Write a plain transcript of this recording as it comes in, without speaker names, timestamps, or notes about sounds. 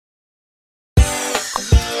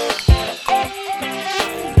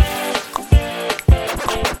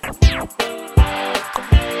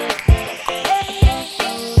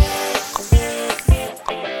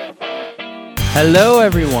Hello,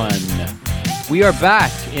 everyone. We are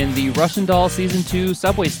back in the Russian Doll Season 2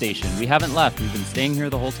 subway station. We haven't left. We've been staying here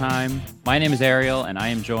the whole time. My name is Ariel, and I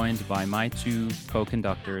am joined by my two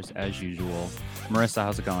co-conductors, as usual. Marissa,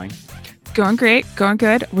 how's it going? Going great. Going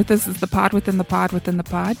good. This is the pod within the pod within the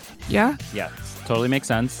pod. Yeah? Yeah, totally makes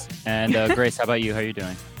sense. And Grace, how about you? How are you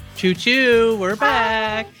doing? Choo-choo, we're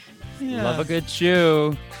back. Yeah. Love a good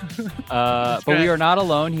chew. But we are not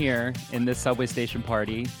alone here in this subway station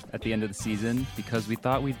party at the end of the season because we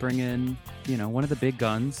thought we'd bring in, one of the big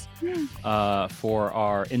guns for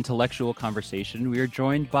our intellectual conversation. We are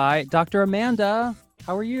joined by Dr. Amanda.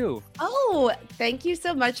 How are you? Oh, thank you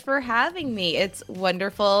so much for having me. It's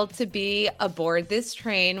wonderful to be aboard this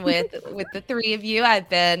train with the three of you. I've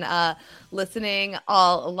been listening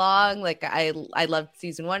all along. Like I loved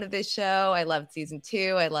season 1 of this show. I loved season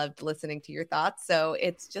 2. I loved listening to your thoughts. So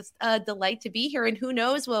it's just a delight to be here. And who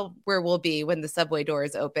knows where we'll be when the subway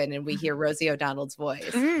doors open and we hear Rosie O'Donnell's voice.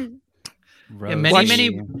 Mm-hmm. Yeah,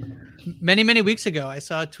 many weeks ago, I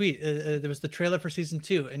saw a tweet. There was the trailer for season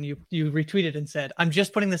 2, and you retweeted and said, "I'm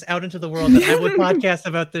just putting this out into the world that I would podcast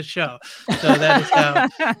about this show." So that is how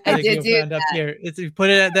I did do that. Up here. You put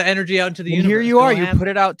the energy out into the universe. Here you are. You put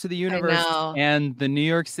it out to the universe, and the New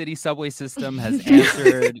York City subway system has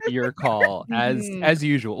answered your call as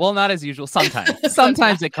usual. Well, not as usual.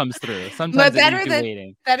 Sometimes it comes through. Sometimes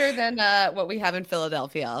better than what we have in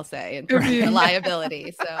Philadelphia. I'll say in terms of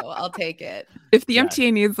reliability. So I'll take it. If the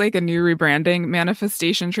MTA needs like a new rebranding,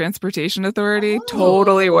 Manifestation Transportation Authority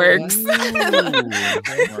totally works.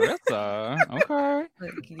 Marissa, okay.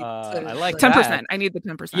 I like 10%. That. I need the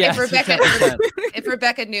 10%. Yes, if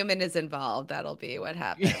Rebecca Newman is involved, that'll be what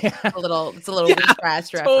happens. Yeah. It's a little trash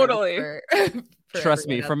totally. For Trust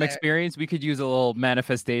me, from experience, we could use a little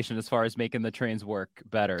manifestation as far as making the trains work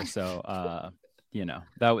better. So,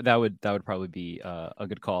 that would probably be a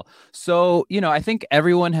good call. So, I think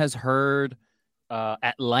everyone has heard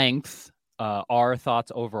at length our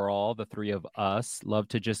thoughts overall, the three of us. Love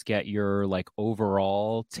to just get your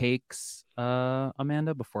overall takes,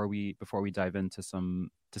 Amanda, before we dive into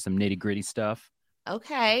some nitty-gritty stuff.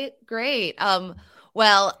 Okay, great.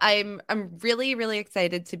 Well, I'm really, really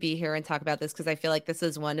excited to be here and talk about this because I feel like this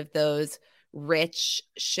is one of those rich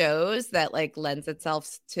shows that lends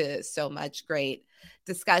itself to so much great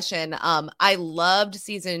discussion. I loved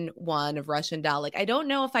season 1 of Russian Doll. I don't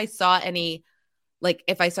know if I saw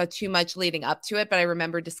if I saw too much leading up to it, but I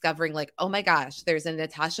remember discovering oh my gosh, there's a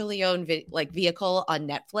Natasha Lyonne vehicle on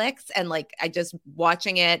Netflix, and I just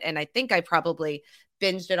watching it, and I think I probably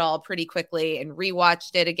binged it all pretty quickly and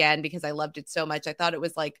rewatched it again because I loved it so much. I thought it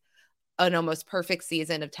was an almost perfect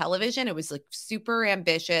season of television. It was super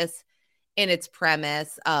ambitious in its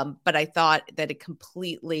premise, but I thought that it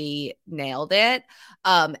completely nailed it.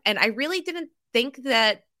 And I really didn't think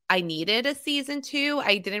that I needed a season 2.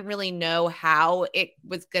 I didn't really know how it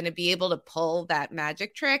was going to be able to pull that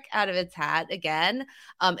magic trick out of its hat again,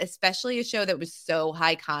 especially a show that was so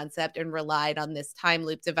high concept and relied on this time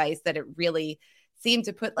loop device that it really seemed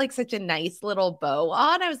to put such a nice little bow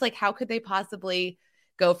on. I was like, how could they possibly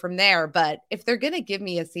go from there? But if they're going to give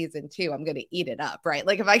me a season 2, I'm going to eat it up, right?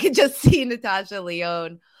 If I could just see Natasha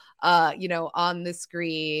Lyonne on the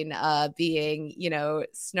screen, being,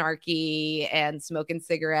 snarky and smoking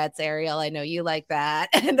cigarettes. Ariel, I know you like that.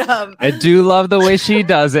 And I do love the way she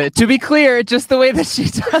does it. To be clear, just the way that she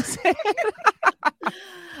does it.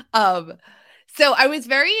 So I was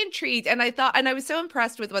very intrigued, and I was so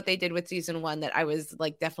impressed with what they did with season 1 that I was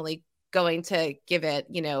definitely going to give it,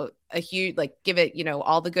 a huge, give it,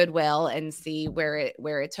 all the goodwill and see where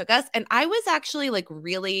it took us. And I was actually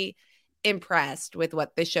really impressed with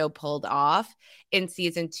what the show pulled off in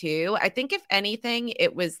season 2. I think if anything,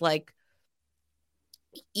 it was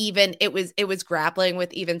it was grappling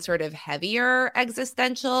with even sort of heavier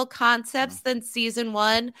existential concepts than season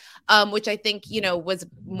 1, which I think, was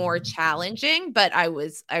more challenging, but I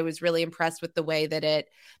was really impressed with the way that it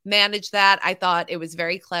managed that. I thought it was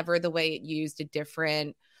very clever the way it used a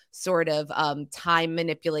different sort of time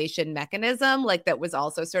manipulation mechanism, that was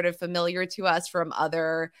also sort of familiar to us from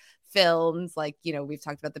other films, we've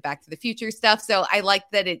talked about the Back to the Future stuff. So I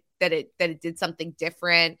liked that it did something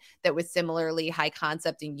different that was similarly high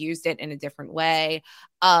concept and used it in a different way.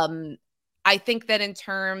 I think that in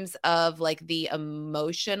terms of the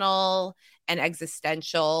emotional and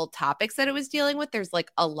existential topics that it was dealing with, there's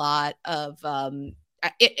a lot of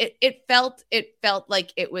it felt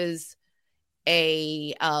like it was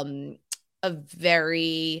a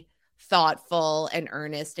very thoughtful and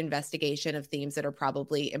earnest investigation of themes that are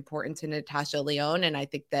probably important to Natasha Lyonne. And I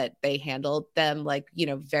think that they handled them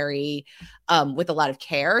very with a lot of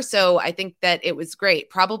care. So I think that it was great.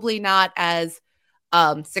 Probably not as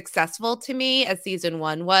successful to me as season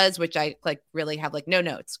 1 was, which I like really have like no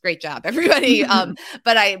notes. Great job, everybody.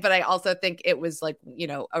 But I also think it was like, you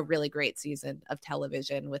know, a really great season of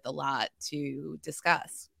television with a lot to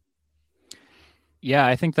discuss. Yeah,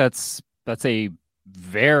 I think that's a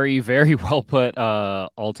very, very well put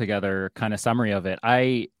altogether kind of summary of it.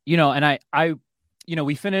 I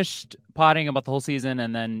we finished potting about the whole season,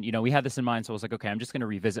 and then, you know, we had this in mind. So I was like, okay, I'm just going to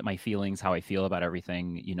revisit my feelings, how I feel about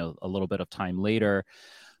everything, you know, a little bit of time later.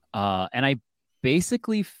 And I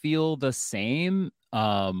basically feel the same.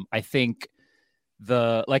 I think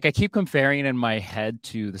I keep comparing it in my head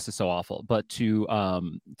to, this is so awful, but to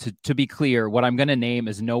be clear, what I'm going to name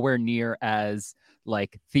is nowhere near as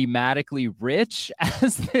like thematically rich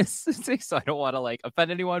as this, so I don't want to like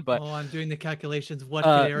offend anyone, but I'm doing the calculations. What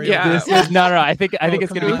area? Yeah. This is no. I think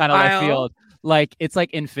it's gonna be kind of left Wow. field. Like, it's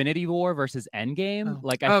like Infinity War versus Endgame.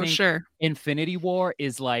 Like, I think sure. Infinity War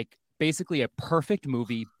is like basically a perfect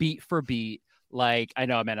movie, beat for beat. Like, I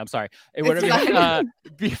know, man, I'm sorry.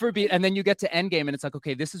 Beat for beat, and then you get to Endgame, and it's like,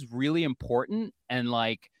 okay, this is really important, and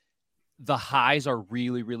like the highs are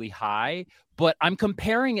really, really high, but I'm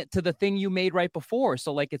comparing it to the thing you made right before.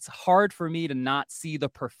 So like, it's hard for me to not see the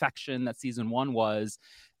perfection that season 1 was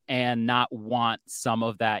and not want some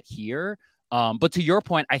of that here. But to your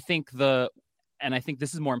point, I think this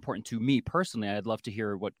is more important to me personally. I'd love to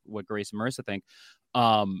hear what Grace and Marissa think.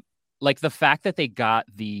 Like, the fact that they got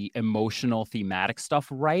the emotional thematic stuff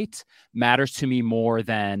right matters to me more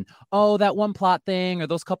than, that one plot thing or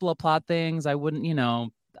those couple of plot things. I wouldn't, you know,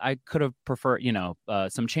 I could have preferred, you know,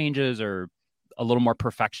 some changes or a little more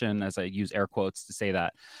perfection, as I use air quotes to say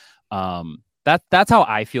that. That's how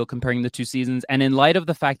I feel comparing the two seasons. And in light of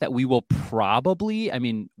the fact that we will probably, I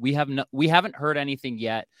mean, we haven't heard anything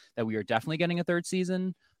yet that we are definitely getting a third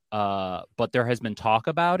season, but there has been talk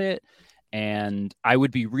about it. And I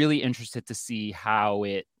would be really interested to see how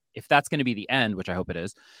if that's going to be the end, which I hope it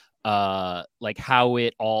is, like how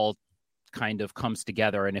it all kind of comes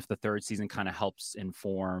together, and if the third season kind of helps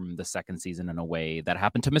inform the second season in a way that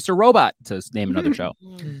happened to Mr. Robot, to name another show.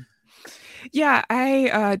 Yeah,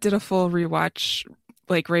 I did a full rewatch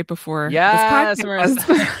like right before this podcast.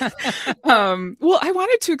 Well, I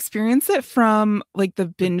wanted to experience it from like the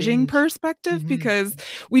binging perspective, because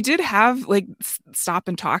we did have like stop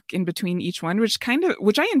and talk in between each one, which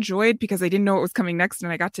I enjoyed because I didn't know what was coming next,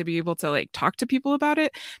 and I got to be able to like talk to people about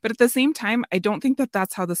it. But at the same time, I don't think that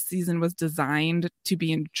that's how the season was designed to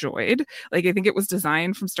be enjoyed. Like, I think it was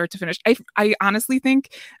designed from start to finish. I honestly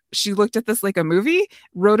think she looked at this like a movie,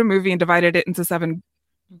 wrote a movie and divided it into 7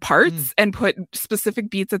 parts and put specific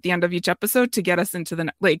beats at the end of each episode to get us into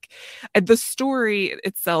the story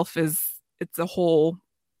itself it's a whole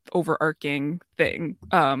overarching thing.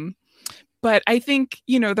 But I think,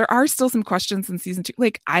 you know, there are still some questions in season 2.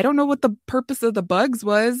 Like, I don't know what the purpose of the bugs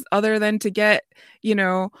was other than to get, you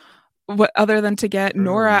know,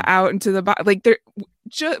 Nora out into the like there.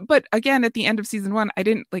 But again, at the end of season 1, I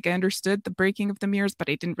understood the breaking of the mirrors, but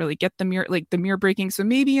I didn't really get the mirror breaking. So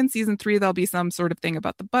maybe in season 3, there'll be some sort of thing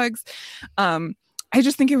about the bugs. I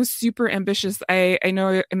just think it was super ambitious. I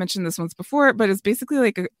know I mentioned this once before, but it's basically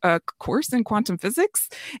like a course in quantum physics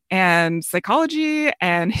and psychology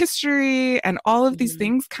and history and all of these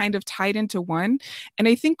things kind of tied into one. And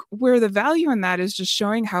I think where the value in that is just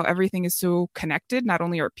showing how everything is so connected. Not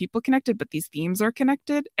only are people connected, but these themes are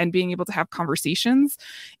connected, and being able to have conversations,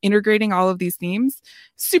 integrating all of these themes,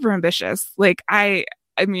 super ambitious. Like, I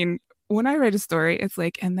mean, when I write a story, it's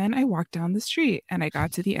like, and then I walked down the street and I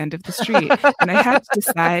got to the end of the street and I had to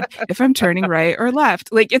decide if I'm turning right or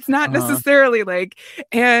left. Like, it's not necessarily like,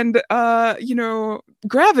 and, you know,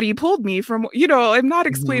 gravity pulled me from, you know, I'm not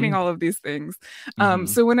explaining all of these things.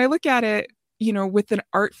 So when I look at it, you know, with an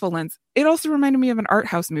artful lens, it also reminded me of an art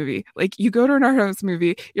house movie. Like, you go to an art house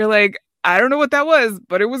movie, you're like, I don't know what that was,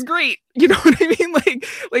 but it was great. You know what I mean?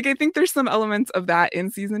 Like I think there's some elements of that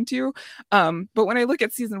in season 2. But when I look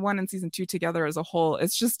at season 1 and season 2 together as a whole,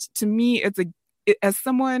 it's just, to me, as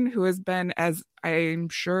someone who has been, as I'm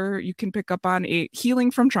sure you can pick up on, a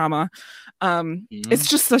healing from trauma, it's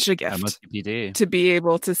just such a gift to be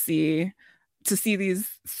able to see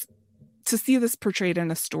this portrayed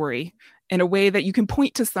in a story in a way that you can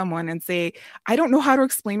point to someone and say, I don't know how to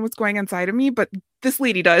explain what's going inside of me, but this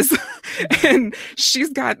lady does. And she's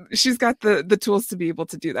got the tools to be able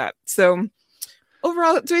to do that. So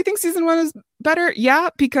overall, do I think season 1 is better? Yeah,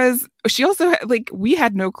 because she also we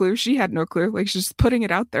had no clue. She had no clue. Like, she's just putting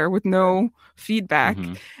it out there with no feedback.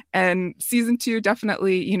 And season 2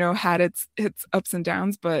 definitely, you know, had its ups and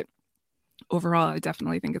downs, but overall, I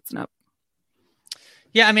definitely think it's an up.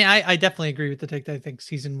 Yeah, I mean, I definitely agree with the take that I think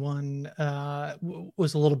season 1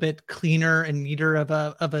 was a little bit cleaner and neater of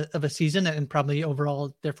a season, and probably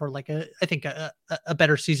overall, therefore, like I think a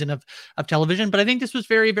better season of television. But I think this was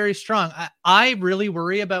very, very strong. I really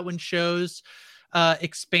worry about when shows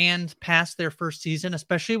expand past their first season,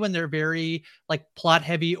 especially when they're very like plot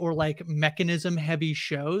heavy or like mechanism heavy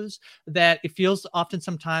shows, that it feels often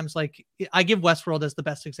sometimes like, I give Westworld as the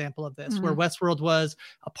best example of this, where Westworld was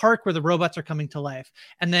a park where the robots are coming to life.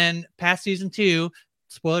 And then past season 2,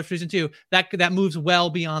 spoiler for season 2, that moves well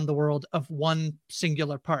beyond the world of one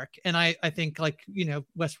singular park. And I think, like, you know,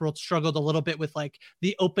 Westworld struggled a little bit with like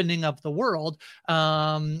the opening of the world.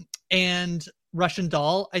 And Russian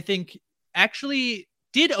Doll, I think, actually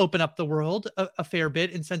did open up the world a fair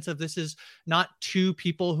bit, in sense of this is not two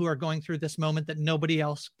people who are going through this moment that nobody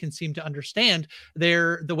else can seem to understand.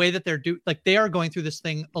 The way that they are going through this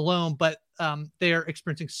thing alone, but they are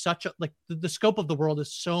experiencing such a, like, the scope of the world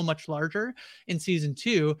is so much larger in season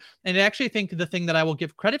 2. And I actually think the thing that I will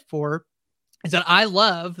give credit for is that I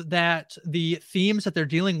love that the themes that they're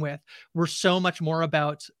dealing with were so much more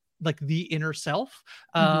about like the inner self.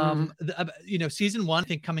 You know, season 1, I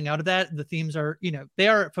think coming out of that, the themes are, you know, they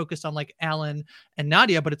are focused on like Alan and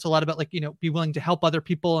Nadia, but it's a lot about like, you know, be willing to help other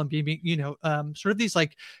people and be, you know, sort of these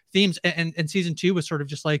like themes. And season 2 was sort of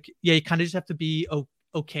just like, yeah, you kind of just have to be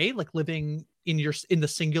okay, like living in the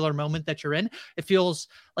singular moment that you're in. It feels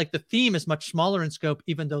like the theme is much smaller in scope,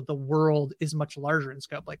 even though the world is much larger in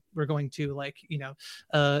scope. Like we're going to like,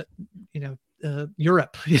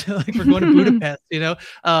 Europe, you know, like we're going to Budapest, you know,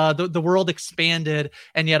 the world expanded.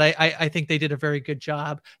 And yet I think they did a very good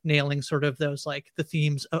job nailing sort of those, like the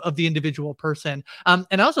themes of the individual person. And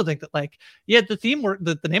I also think that, like, yeah, the theme work,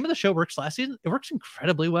 the name of the show works last season. It works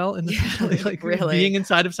incredibly well in the like really being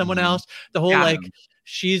inside of someone else, the whole like,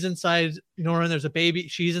 she's inside Nora and there's a baby.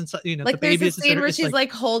 She's inside, you know, like the baby there's a scene where she's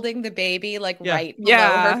like holding the baby like right below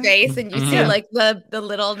her face, and you see like the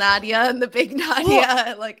little Nadia and the big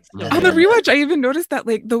Nadia. Like on the rewatch, I even noticed that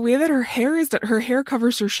like the way that her hair is, that her hair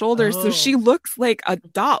covers her shoulders, so she looks like a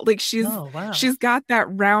doll. Like she's got that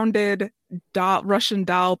rounded doll, Russian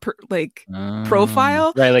doll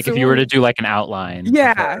profile, right? Like so if you were to do like an outline,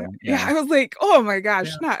 I was like, oh my gosh,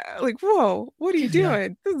 not like, whoa, what are you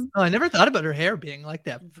doing? I never thought about her hair being like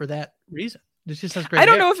that for that reason. It just has great I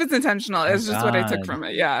don't hair. know if it's intentional. It's just what I took from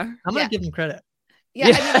it. I'm gonna give them credit.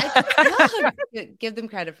 I mean, give them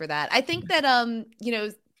credit for that. I think that you know,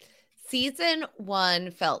 season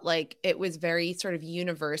 1 felt like it was very sort of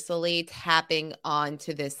universally tapping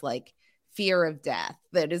onto this like fear of death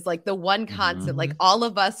that is like the one constant. Like all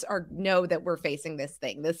of us know that we're facing this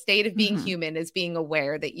thing. The state of being human is being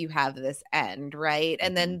aware that you have this end, right?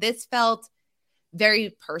 And then this felt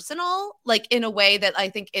very personal, like in a way that I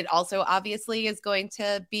think it also obviously is going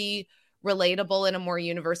to be relatable in a more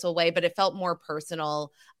universal way, but it felt more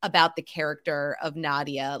personal about the character of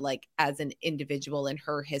Nadia, like as an individual in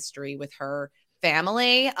her history with her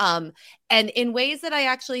family, and in ways that I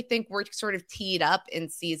actually think were sort of teed up in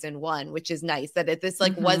season 1, which is nice that this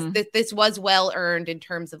like this was well earned, in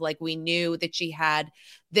terms of like, we knew that she had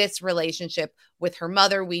this relationship with her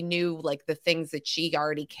mother. We knew like the things that she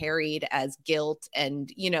already carried as guilt and,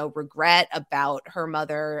 you know, regret about her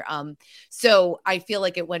mother. So I feel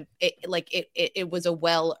like it was a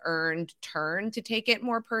well earned turn to take it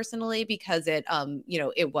more personally, because it you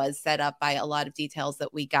know, it was set up by a lot of details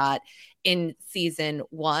that we got in season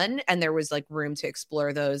 1, and there was like room to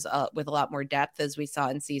explore those with a lot more depth as we saw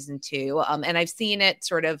in season 2. And I've seen it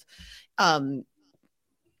sort of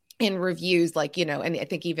in reviews, like, you know, and I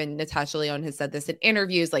think even Natasha Lyonne has said this in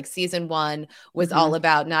interviews, like season 1 was all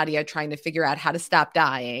about Nadia trying to figure out how to stop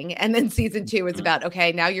dying, and then season 2 is about,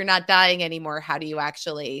 okay, now you're not dying anymore, how do you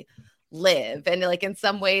actually live? And like in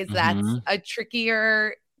some ways that's a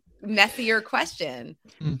trickier, messier question.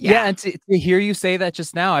 Yeah, and to hear you say that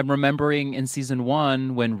just now, I'm remembering in season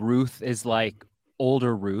 1 when Ruth is like,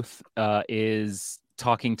 older Ruth is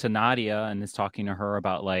talking to Nadia and is talking to her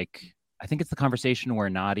about, like, I think it's the conversation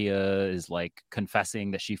where Nadia is like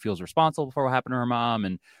confessing that she feels responsible for what happened to her mom,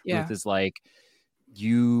 and Ruth is like,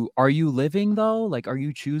 are you living though? Like, are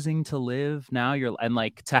you choosing to live now? And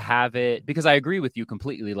like, to have it, because I agree with you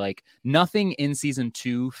completely, like nothing in season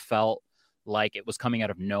 2 felt like it was coming out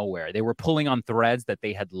of nowhere. They were pulling on threads that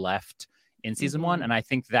they had left in season 1. And I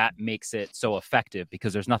think that makes it so effective,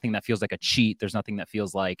 because there's nothing that feels like a cheat. There's nothing that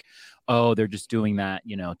feels like, oh, they're just doing that,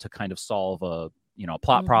 you know, to kind of solve a, you know,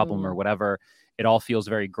 plot problem or whatever. It all feels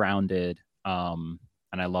very grounded. And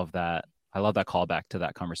I love that. I love that callback to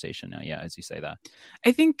that conversation now. Yeah, as you say that.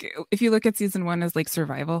 I think if you look at season 1 as like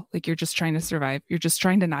survival, like you're just trying to survive. You're just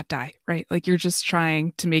trying to not die, right? Like you're just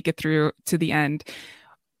trying to make it through to the end.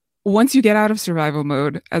 once you get out of survival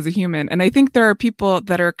mode as a human, and I think there are people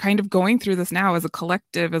that are kind of going through this now as a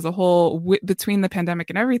collective, as a whole, between the pandemic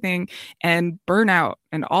and everything, and burnout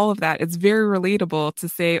and all of that, it's very relatable to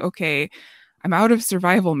say, okay, I'm out of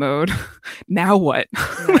survival mode. Now what?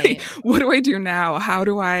 Right. Like, what do I do now? How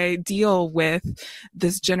do I deal with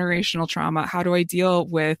this generational trauma? How do I deal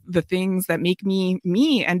with the things that make me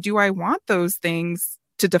me? And do I want those things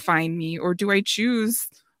to define me, or do I choose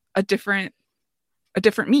a different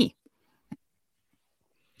me?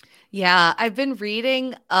 Yeah, I've been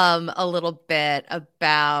reading a little bit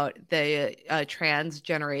about the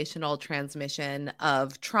transgenerational transmission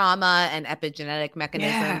of trauma and epigenetic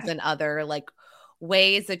mechanisms and other like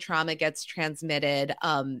ways that trauma gets transmitted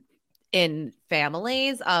in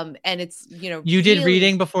families. And it's, you did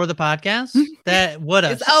reading before the podcast. That what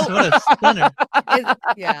a stunner.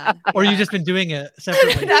 Or you just been doing it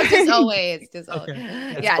separately. Not just always.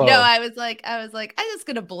 Okay. Yeah. No, I was like, I'm just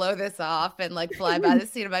gonna blow this off and like fly by the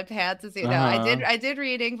seat of my pants and see. No, I did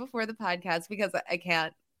reading before the podcast because I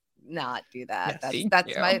can't not do that.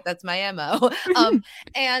 Yes. That's my MO.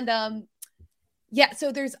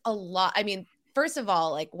 So there's a lot. I mean, first of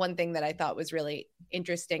all, like one thing that I thought was really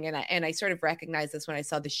interesting, and I sort of recognized this when I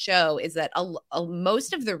saw the show, is that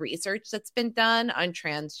most of the research that's been done on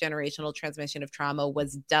transgenerational transmission of trauma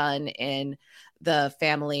was done in the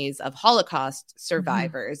families of Holocaust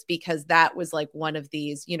survivors, because that was like one of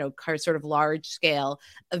these, sort of large scale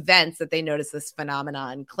events that they noticed this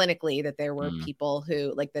phenomenon clinically, that there were people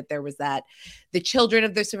who like that there was that the children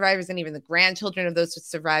of the survivors and even the grandchildren of those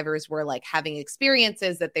survivors were like having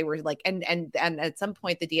experiences that they were like, and at some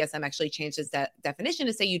point the DSM actually changed its definition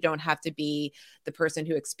to say you don't have to be the person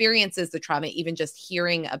who experiences the trauma. Even just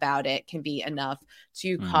hearing about it can be enough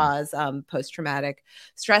to cause post-traumatic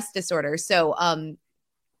stress disorder. So,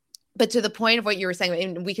 but to the point of what you were saying,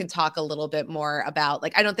 and we can talk a little bit more about,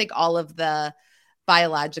 like, I don't think all of the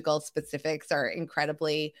biological specifics are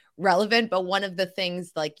incredibly relevant, but one of the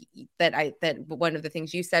things one of the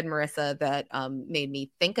things you said, Marissa, that made me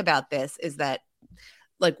think about this is that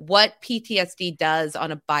like what PTSD does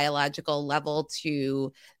on a biological level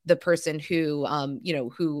to the person who,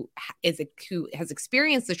 who has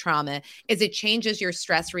experienced the trauma is it changes your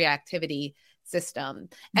stress reactivity system.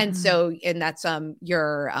 And so, and that's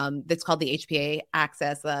that's called the HPA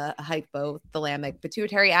axis, the hypothalamic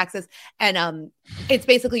pituitary axis. And it's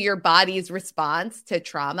basically your body's response to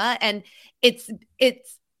trauma. And it's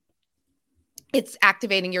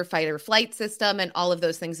activating your fight or flight system and all of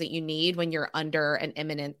those things that you need when you're under an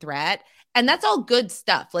imminent threat. And that's all good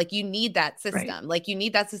stuff. Like you need that system. Right. Like you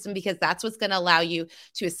need that system because that's what's going to allow you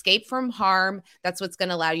to escape from harm. That's what's going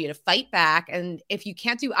to allow you to fight back. And if you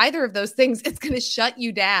can't do either of those things, it's going to shut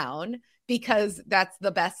you down because that's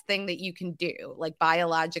the best thing that you can do, like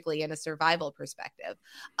biologically in a survival perspective.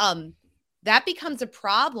 That becomes a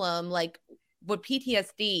problem. Like what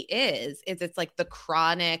PTSD is it's like the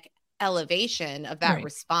chronic elevation of that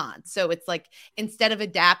response. So it's like instead of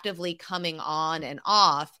adaptively coming on and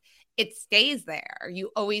off, it stays there.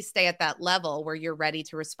 You always stay at that level where you're ready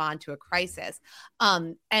to respond to a crisis.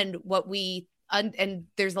 And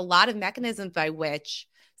there's a lot of mechanisms by which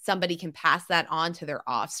somebody can pass that on to their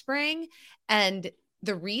offspring. And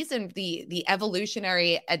the reason the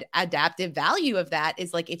evolutionary adaptive value of that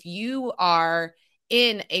is like, if you are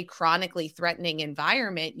in a chronically threatening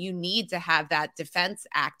environment, you need to have that defense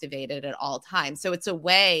activated at all times. So it's a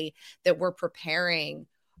way that we're preparing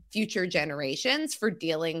future generations for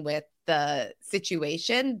dealing with the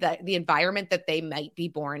situation, the environment that they might be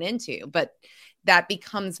born into. But that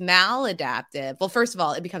becomes maladaptive. Well, first of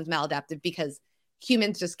all, it becomes maladaptive because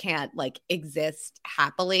humans just can't like exist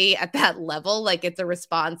happily at that level. Like it's a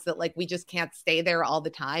response that like we just can't stay there all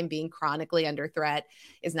the time. Being chronically under threat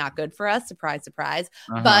is not good for us. Surprise, surprise.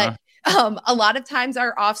 But a lot of times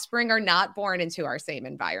our offspring are not born into our same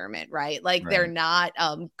environment, right? Like they're not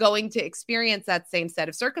going to experience that same set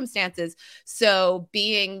of circumstances. So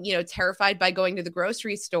being, terrified by going to the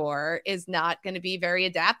grocery store is not going to be very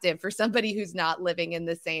adaptive for somebody who's not living in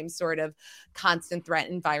the same sort of constant threat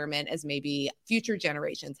environment as maybe future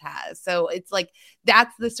generations has. So it's like,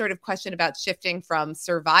 that's the sort of question about shifting from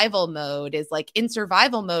survival mode is like in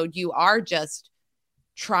survival mode, you are just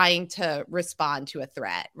trying to respond to a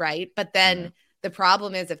threat, right? But then the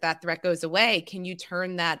problem is if that threat goes away, can you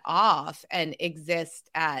turn that off and exist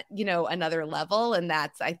at, another level? And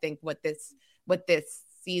that's, I think, what this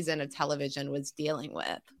season of television was dealing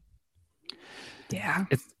with. Yeah.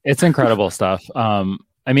 It's incredible stuff.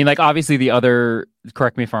 I mean, like, obviously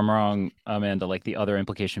correct me if I'm wrong, Amanda, like the other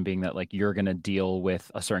implication being that like you're going to deal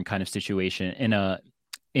with a certain kind of situation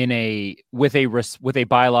with a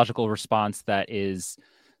biological response that is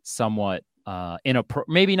somewhat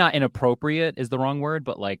maybe not inappropriate is the wrong word,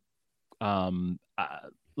 but like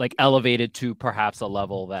elevated to perhaps a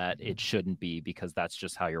level that it shouldn't be, because that's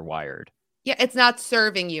just how you're wired. Yeah, it's not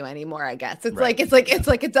serving you anymore, I guess. It's Right.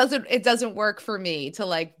 like it doesn't work for me to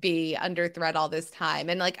like be under threat all this time.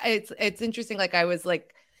 And like it's interesting. Like I was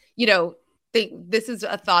like, you know, this is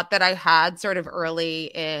a thought that I had sort of early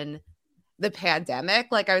in the pandemic.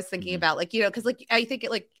 Like I was thinking about like, you know, because like I think it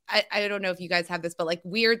like I don't know if you guys have this, but like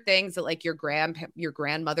weird things that like your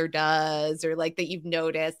grandmother does, or like that you've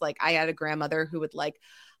noticed. Like I had a grandmother who would like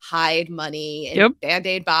hide money in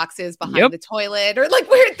Band-Aid boxes behind the toilet, or like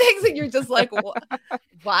weird things, and you're just like,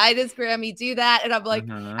 why does Grammy do that? And I'm like,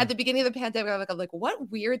 at the beginning of the pandemic, I'm like, what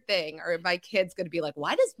weird thing are my kids going to be like,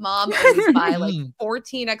 why does mom always buy like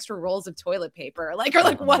 14 extra rolls of toilet paper? Like, or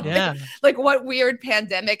like what like what weird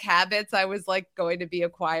pandemic habits I was like going to be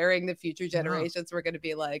acquiring. The future generations were going to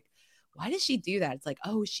be like, why does she do that? It's like,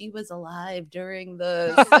 oh, she was alive during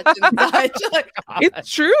the such and such. Like, it's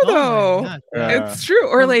true though. It's true.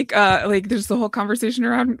 Or like there's the whole conversation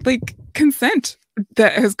around like consent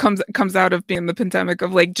that comes out of being the pandemic,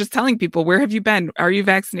 of like just telling people, where have you been? Are you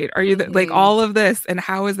vaccinated? Are you like all of this? And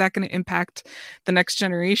how is that going to impact the next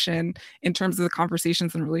generation in terms of the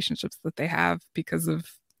conversations and relationships that they have because of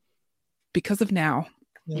now?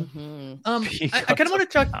 Yeah. I kind of want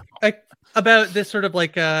to talk about this sort of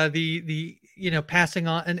like the you know, passing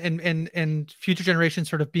on and future generations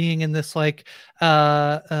sort of being in this like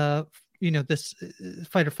you know, this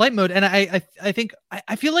fight or flight mode. And I think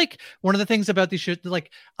I feel like one of the things about these shows,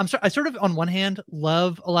 like I sort of on one hand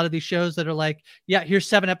love a lot of these shows that are like, yeah, here's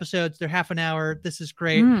 7 episodes, they're half an hour, this is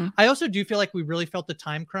great. I also do feel like we really felt the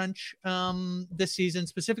time crunch this season,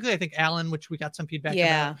 specifically I think Alan, which we got some feedback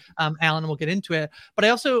about. Alan, we'll get into it, but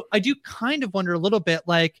I do kind of wonder a little bit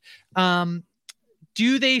like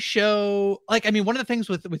do they show, like, I mean, one of the things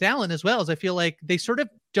with Alan as well is I feel like they sort of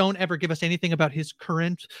don't ever give us anything about his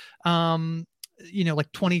current, you know,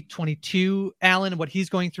 like 2022 Alan and what he's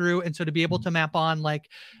going through. And so to be able to map on like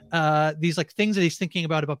these like things that he's thinking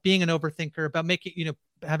about being an overthinker, about making, you know,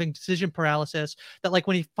 having decision paralysis, that like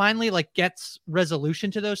when he finally like gets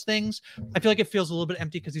resolution to those things, I feel like it feels a little bit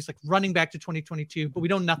empty because he's like running back to 2022, but we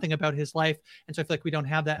know nothing about his life. And so I feel like we don't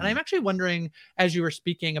have that. And I'm actually wondering, as you were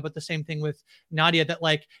speaking about the same thing with Nadia, that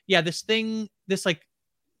like, yeah, this thing was like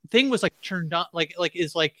turned on, like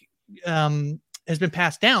is like, has been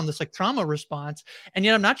passed down, this like trauma response. And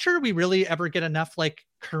yet I'm not sure we really ever get enough like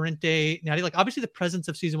current day Nadia. Like obviously the presence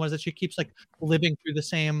of season 1 is that she keeps like living through the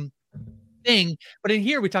same thing, but in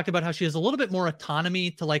here we talked about how she has a little bit more autonomy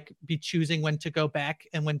to like be choosing when to go back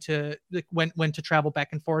and when to like when to travel back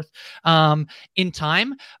and forth in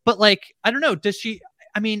time. But like I don't know, does she,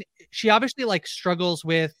 I mean, she obviously like struggles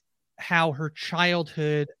with how her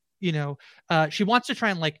childhood, you know, she wants to try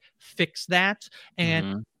and like fix that,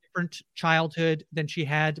 and different childhood than she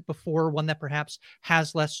had before, one that perhaps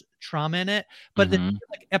has less trauma in it. But then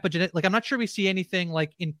like epigenetic, like I'm not sure we see anything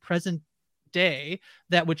like in present day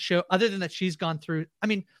that would show, other than that she's gone through, I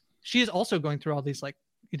mean, she is also going through all these like,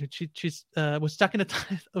 you know, she's was stuck in a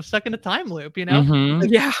time loop, you know.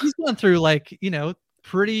 Like, yeah, she's gone through like, you know,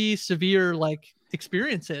 pretty severe like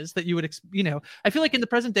experiences that you would you know, I feel like in the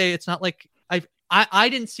present day it's not like I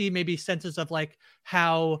didn't see maybe senses of like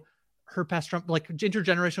how her past trauma, like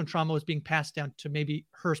intergenerational trauma, was being passed down to maybe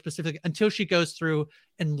her specifically until she goes through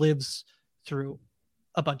and lives through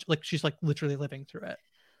a bunch, like she's like literally living through it.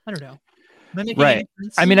 I don't know. Right.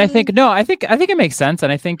 I mean, I think it makes sense.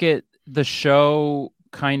 And I think the show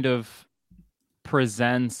kind of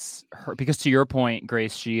presents her, because to your point,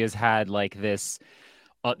 Grace, she has had like this,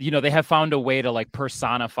 you know, they have found a way to like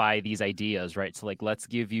personify these ideas, right? So like, let's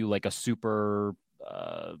give you like a super,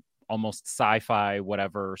 almost sci-fi,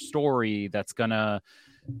 whatever story that's gonna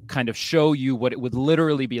kind of show you what it would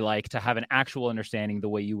literally be like to have an actual understanding the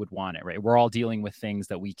way you would want it, right? We're all dealing with things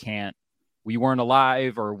that we weren't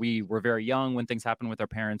alive, or we were very young when things happen with our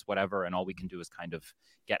parents, whatever. And all we can do is kind of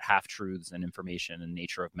get half truths and information, and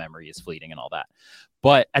nature of memory is fleeting and all that.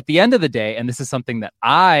 But at the end of the day, and this is something that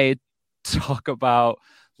I talk about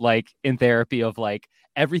like in therapy, of like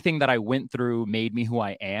everything that I went through made me who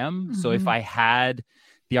I am. So if I had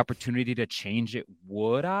the opportunity to change it,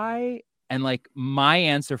 would I? And like my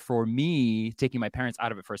answer for me, taking my parents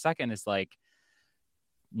out of it for a second, is like,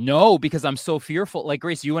 no, because I'm so fearful. Like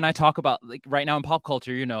Grace, you and I talk about like right now in pop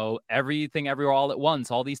culture, you know, everything, everywhere, all at once,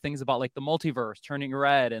 all these things about like the multiverse turning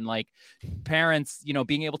red, and like parents, you know,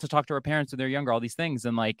 being able to talk to our parents when they're younger, all these things.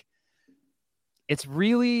 And like, it's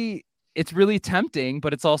really tempting,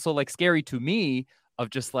 but it's also like scary to me, of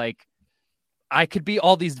just like, I could be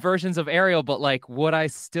all these versions of Ariel, but like, would I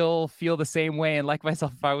still feel the same way and like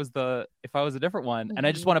myself if I was a different one? Mm-hmm. And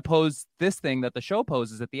I just want to pose this thing that the show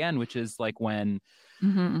poses at the end, which is like when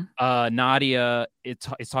Nadia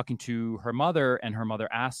is talking to her mother, and her mother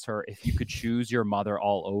asks her, if you could choose your mother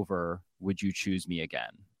all over, would you choose me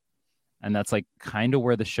again? And that's like kind of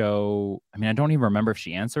where the show, I mean, I don't even remember if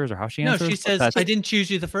she answers or how she answers. No, she says, I didn't choose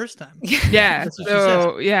you the first time. Yeah.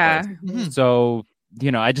 So, yeah. Mm-hmm. So,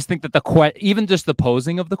 I just think that even just the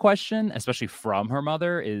posing of the question, especially from her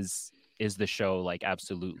mother, is the show like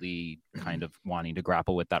absolutely kind of wanting to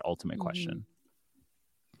grapple with that ultimate question.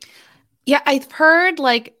 Yeah, I've heard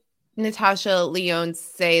like Natasha Lyonne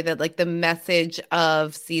say that like the message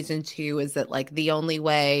of season 2 is that like the only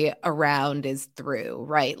way around is through,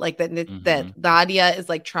 right? Like that Nadia is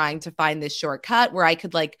like trying to find this shortcut where I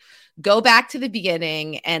could like go back to the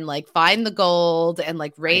beginning and like find the gold and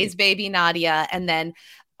like raise baby Nadia, and then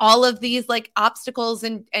all of these like obstacles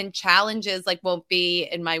and challenges like won't be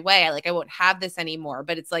in my way. I won't have this anymore.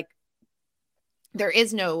 But it's like there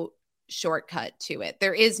is no shortcut to it.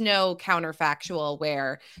 There is no counterfactual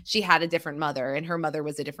where she had a different mother and her mother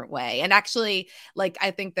was a different way. And actually, like,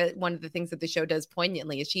 I think that one of the things that the show does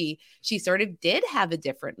poignantly is she sort of did have a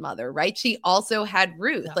different mother, right? She also had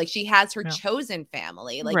Ruth. Like, she has her chosen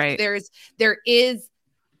family. Like, there is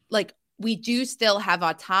like, we do still have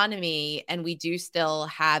autonomy and we do still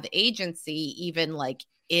have agency, even like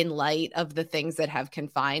in light of the things that have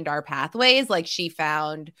confined our pathways. Like, she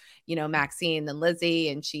found, Maxine and Lizzie,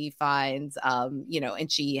 and she finds, and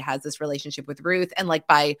she has this relationship with Ruth. And like,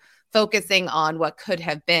 by focusing on what could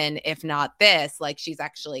have been, if not this, like, she's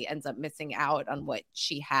actually ends up missing out on what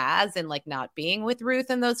she has and like not being with Ruth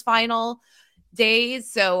in those final days.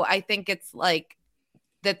 So I think it's like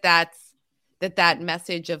that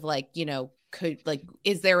message of like,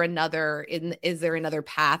 is there another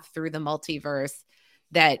path through the multiverse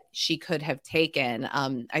that she could have taken?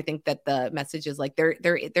 I think that the message is like there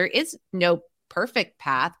is no perfect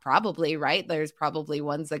path, probably, right? There's probably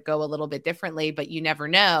ones that go a little bit differently, but you never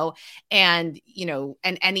know. And,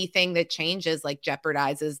 and anything that changes like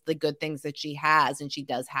jeopardizes the good things that she has, and she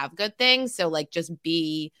does have good things. So like, just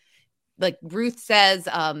be like Ruth says,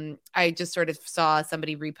 I just sort of saw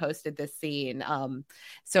somebody reposted this scene. And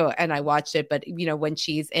I watched it, but when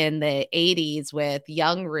she's in the 80s with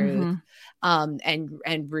young Ruth,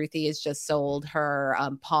 and Ruthie has just sold her,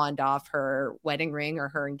 pawned off her wedding ring or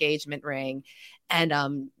her engagement ring.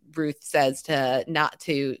 And Ruth says to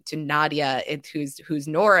Nadia, who's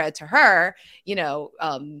Nora to her,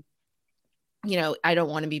 I don't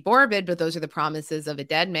want to be morbid, but those are the promises of a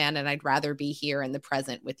dead man, and I'd rather be here in the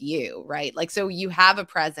present with you, right? Like, so you have a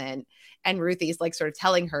present, and Ruthie's like sort of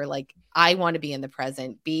telling her, like, I want to be in the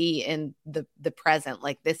present, be in the present.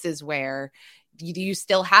 Like, this is where you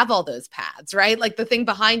still have all those paths, right? Like, the thing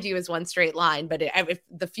behind you is one straight line, but if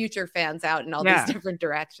the future fans out in all these different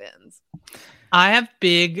directions. I have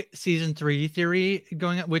big season 3 theory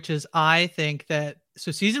going on, which is I think that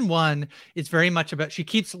season 1 is very much about, she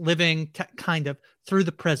keeps living kind of through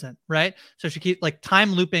the present, right? So she keeps like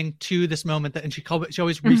time looping to this moment and she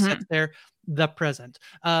always resets there, the present.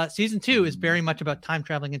 Season 2 is very much about time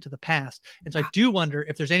traveling into the past. And so I do wonder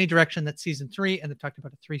if there's any direction that season 3, and they talked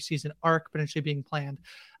about a 3-season arc potentially being planned,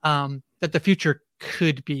 that the future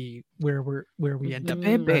could be where we end up.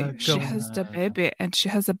 Baby, she has the baby, and she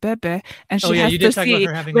has a baby, and she you did has to talk see about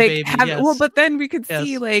her having a baby. Yes. Well, but then we could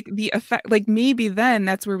see like the effect. Like, maybe then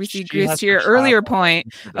that's where we see Grace, to your earlier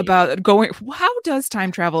point about going. How does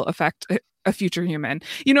time travel affect a future human?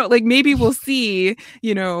 Like, maybe we'll see.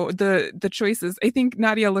 The choices. I think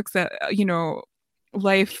Nadia looks at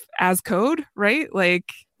life as code, right?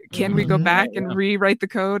 Like, can we go back and rewrite the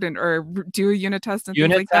code or do a unit test and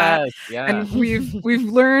things like that? Yeah. And we've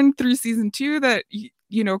learned through season 2 that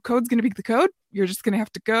code's going to be the code. You're just going to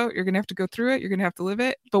have to go. You're going to have to go through it. You're going to have to live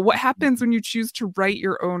it. But what happens when you choose to write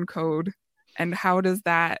your own code, and how does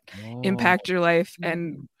that impact your life?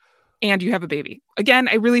 And you have a baby. Again,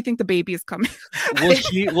 I really think the baby is coming.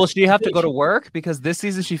 Will she have to go to work? Because this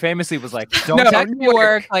season she famously was like, "Don't text me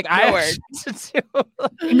work." Like, I work.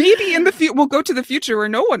 Maybe in the future we'll go to the future where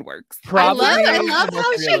no one works. Probably. I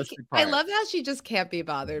love how she just can't be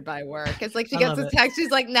bothered by work. It's like she gets a text,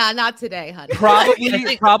 she's like, "Nah, not today, honey."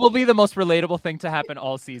 Probably the most relatable thing to happen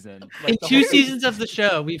all season. Like, in 2 seasons of the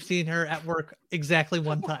show, we've seen her at work exactly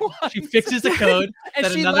one time. She fixes a code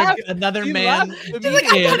that another man. She's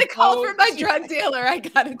like, "I got a call from my drug dealer. I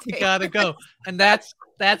gotta take. You gotta go." And that's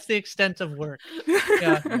the extent of work.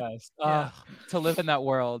 Yeah. Yes. To live in that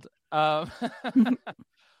world. But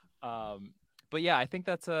yeah, I think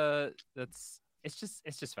it's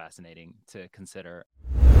just fascinating to consider.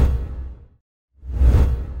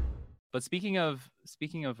 But speaking of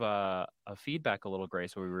feedback a little,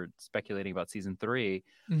 Grace, where we were speculating about season 3,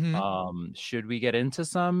 should we get into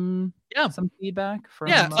some feedback from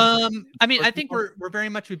I mean, I think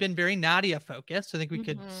we've been very Nadia focused. I think we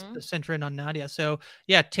could center in on Nadia. So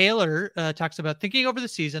yeah, Taylor talks about thinking over the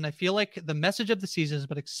season. I feel like the message of the season is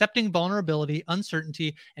about accepting vulnerability,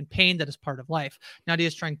 uncertainty, and pain that is part of life. Nadia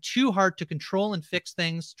is trying too hard to control and fix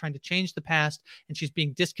things, trying to change the past, and she's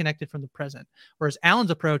being disconnected from the present. Whereas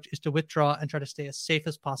Alan's approach is to withdraw and try to stay as safe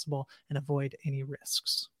as possible and avoid any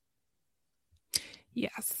risks.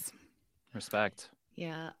 Yes. Respect.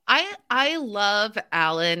 Yeah. I love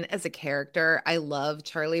Alan as a character. I love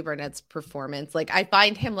Charlie Burnett's performance. Like, I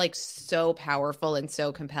find him like so powerful and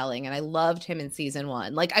so compelling, and I loved him in season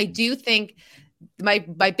 1. Like, I do think my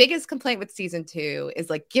biggest complaint with season 2 is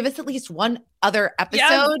like, give us at least one other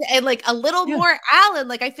episode and like a little more Alan.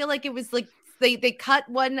 Like, I feel like it was like they cut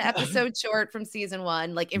one episode short from season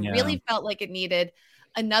 1. Like, it really felt like it needed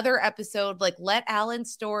another episode. Like, let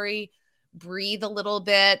Alan's story breathe a little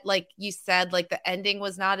bit. Like you said, like the ending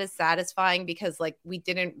was not as satisfying because like we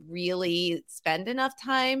didn't really spend enough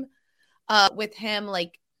time with him.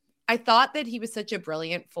 Like, I thought that he was such a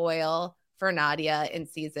brilliant foil for Nadia in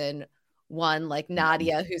season 1. Like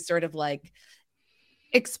Nadia, who's sort of like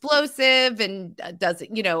explosive and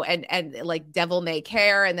doesn't, and like devil may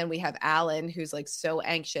care. And then we have Alan, who's like so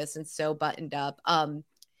anxious and so buttoned up.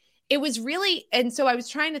 It was really, and so I was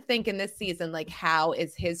trying to think in this season, like, how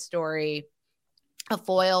is his story a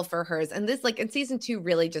foil for hers? And this, like, in season 2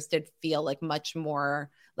 really just did feel like much more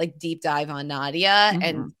like deep dive on Nadia.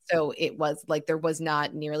 And so it was like, there was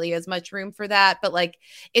not nearly as much room for that. But like,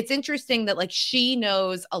 it's interesting that like, she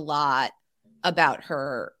knows a lot about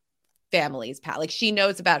her family's past. Like, she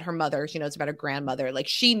knows about her mother. She knows about her grandmother. Like,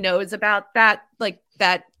 she knows about that, like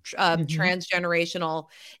that transgenerational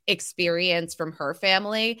experience from her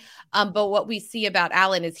family. But what we see about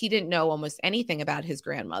Alan is he didn't know almost anything about his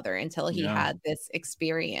grandmother until he had this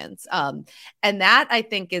experience. And that I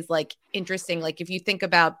think is like interesting. Like, if you think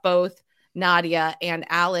about both Nadia and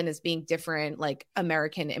Alan as being different, like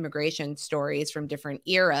American immigration stories from different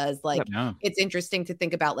eras, like it's interesting to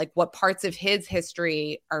think about like what parts of his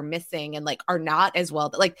history are missing and like are not as well.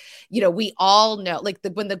 Like, we all know, like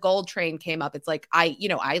when the gold train came up, it's like,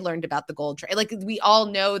 I learned about the gold train. Like, we all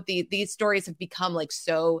know these stories have become like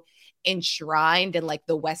so enshrined in like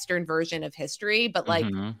the Western version of history, but like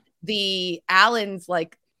the Alan's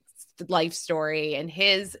like life story and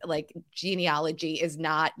his like genealogy is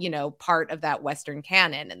not, part of that Western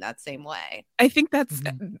canon in that same way. I think that's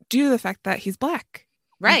due to the fact that he's Black.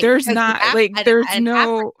 Right. There's not like, there's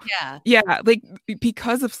no, like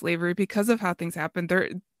because of slavery, because of how things happen,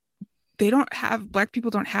 Black people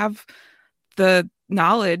don't have the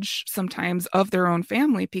knowledge sometimes of their own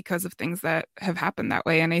family because of things that have happened that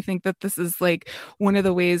way. And I think that this is like one of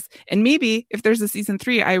the ways, and maybe if there's a season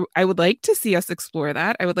 3, I would like to see us explore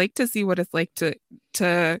that. I would like to see what it's like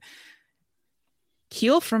to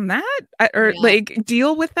heal from that or like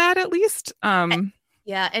deal with that at least. And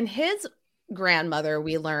his grandmother,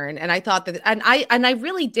 we learn, and I thought that, and I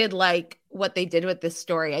really did like what they did with this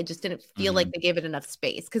story. I just didn't feel like they gave it enough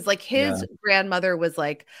space because like his grandmother was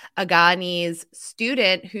like a Ghanese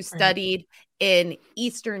student who studied in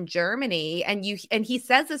Eastern Germany, and he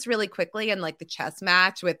says this really quickly in like the chess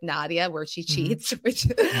match with Nadia where she cheats, which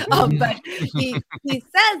but he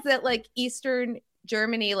says that like Eastern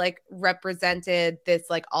Germany like represented this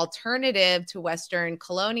like alternative to Western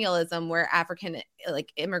colonialism where African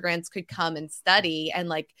like immigrants could come and study. And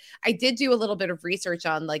like I did do a little bit of research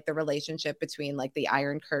on like the relationship between like the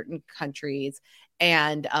Iron Curtain countries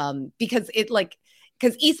and because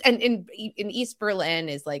East and in East Berlin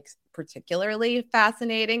is like particularly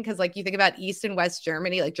fascinating because like you think about East and West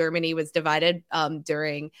Germany, like Germany was divided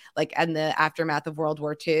during like in the aftermath of World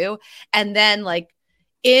War II, and then like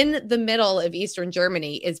in the middle of Eastern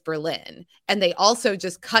Germany is Berlin. And they also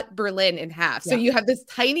just cut Berlin in half. So you have this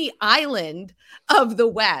tiny island of the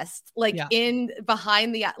West, like in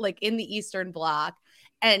behind the, like in the Eastern Bloc.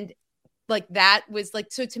 And like, that was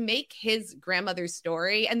like, so to make his grandmother's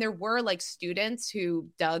story, and there were like students who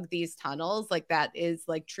dug these tunnels, like that is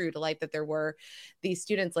like true to life, that there were these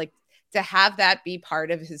students, like to have that be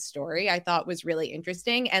part of his story, I thought was really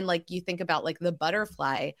interesting. And like, you think about like the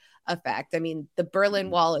butterfly effect. I mean, the Berlin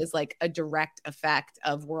Wall is like a direct effect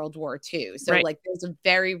of World War II. So like, there's a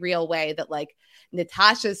very real way that like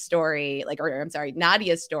Natasha's story, like, or I'm sorry,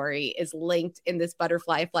 Nadia's story is linked in this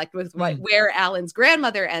butterfly effect with where Alan's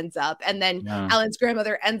grandmother ends up. And then Alan's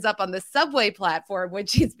grandmother ends up on the subway platform when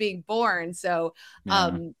she's being born. So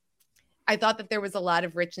I thought that there was a lot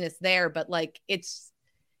of richness there, but like, it's,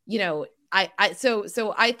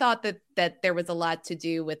 so I thought that there was a lot to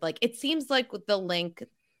do with like, it seems like with the link,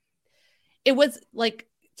 it was like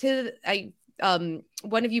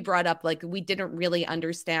one of you brought up, like, we didn't really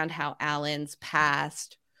understand how Alan's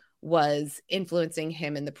past was influencing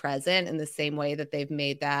him in the present in the same way that they've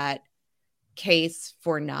made that case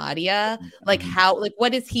for Nadia. Like, how, like,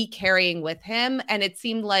 what is he carrying with him? And it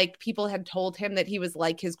seemed like people had told him that he was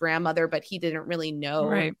like his grandmother, but he didn't really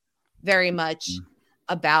know very much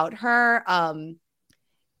about her.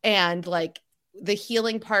 And like, the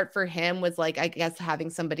healing part for him was like, I guess having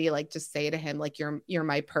somebody like just say to him like, you're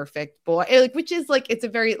my perfect boy, like, which is like, it's a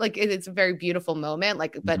very like, it's a very beautiful moment.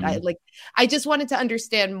 Like, but I just wanted to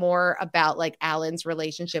understand more about like Alan's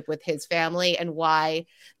relationship with his family and why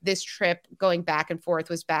this trip going back and forth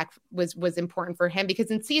was important for him, because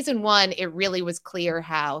in season 1, it really was clear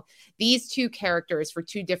how these two characters, for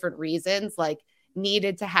two different reasons, like,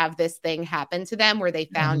 needed to have this thing happen to them where they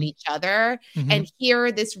found each other. And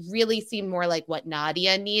here this really seemed more like what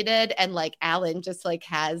Nadia needed, and like Alan just like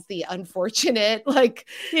has the unfortunate like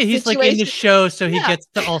he's situation. like in the show, so he gets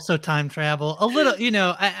to also time travel a little, you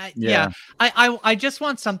know. I just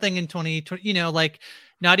want something in 2020, you know, like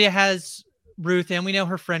Nadia has Ruth and we know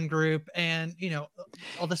her friend group and, you know,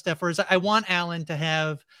 all the stuff, whereas I want Alan to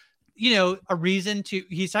have, you know, a reason to,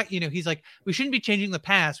 he's like, you know, he's like, we shouldn't be changing the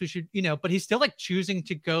past. We should, you know, but he's still like choosing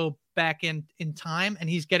to go back in time, and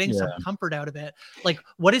he's getting some comfort out of it. Like,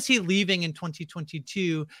 what is he leaving in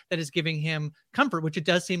 2022 that is giving him comfort? Which it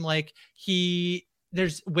does seem like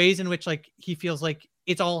there's ways in which like he feels like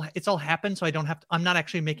it's all happened. So I'm not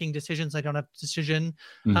actually making decisions. I don't have decision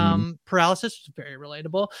paralysis, which is very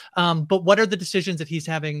relatable. But what are the decisions that he's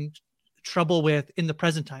having trouble with in the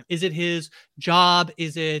present time? Is it his job?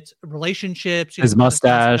 Is it relationships? His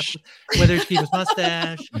mustache, whether it's his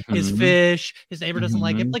mustache, his fish, his neighbor doesn't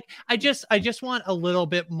like him. Like, I just want a little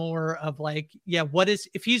bit more of like, what is,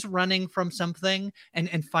 if he's running from something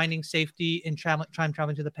and finding safety in time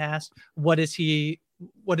traveling to the past, what is he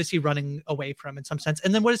running away from in some sense?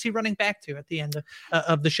 And then what is he running back to at the end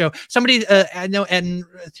of the show? Somebody I know and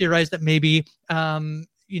theorized that maybe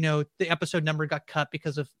you know, the episode number got cut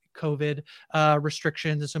because of COVID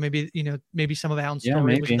restrictions, and so maybe some of Alan's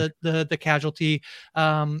story was the casualty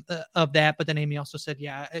of that. But then Amy also said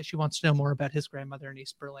she wants to know more about his grandmother in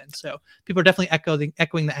East Berlin, so people are definitely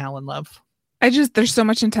echoing the Alan love. There's so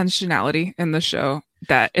much intentionality in the show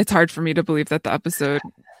that it's hard for me to believe that the episode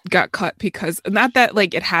got cut, because not that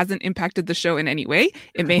like it hasn't impacted the show in any way.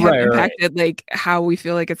 It may have impacted like how we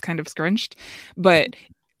feel like it's kind of scrunched, but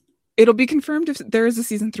it'll be confirmed if there is a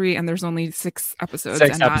season 3 and there's only 6 episodes.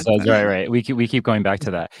 Right. We keep going back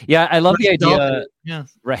to that. Yeah, I love the idea. Yeah.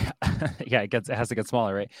 Right. Yeah, it has to get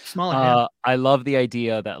smaller, right? Smaller. I love the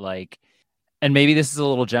idea that like, and maybe this is a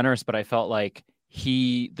little generous, but I felt like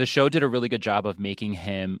the show did a really good job of making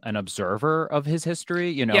him an observer of his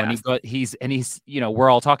history, you know, and he's, you know, we're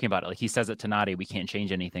all talking about it. Like, he says it to Nadia, we can't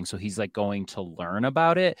change anything. So he's like going to learn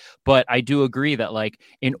about it. But I do agree that like,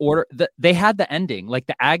 in order they had the ending, like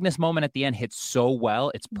the Agnes moment at the end hits so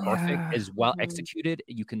well. It's perfect, as well executed.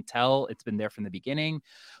 You can tell it's been there from the beginning,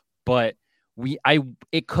 but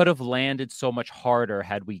it could have landed so much harder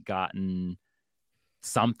had we gotten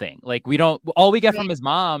something. Like, all we get from his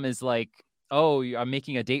mom is like, oh, I'm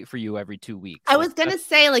making a date for you every 2 weeks. I was going to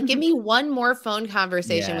say, like, give me one more phone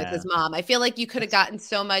conversation with his mom. I feel like you could have gotten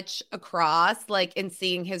so much across, like, in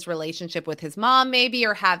seeing his relationship with his mom, maybe,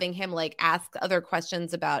 or having him, like, ask other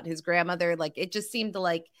questions about his grandmother. Like, it just seemed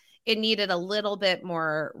like it needed a little bit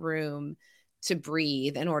more room to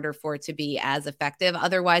breathe in order for it to be as effective.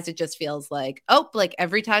 Otherwise, it just feels like, like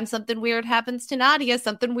every time something weird happens to Nadia,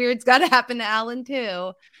 something weird's got to happen to Alan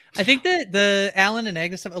too. I think that the Alan and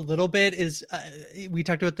Agnes stuff a little bit is, we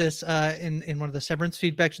talked about this in one of the Severance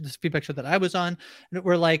feedback show that I was on,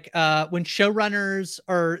 where like when showrunners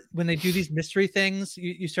when they do these mystery things,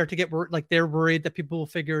 you start to get like they're worried that people will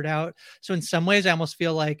figure it out. So in some ways, I almost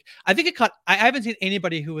feel like I haven't seen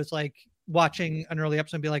anybody who was like watching an early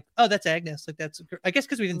episode and be like, oh, that's Agnes. Like, that's, I guess,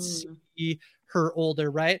 because we didn't see her older,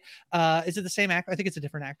 right? Is it the same actor? I think it's a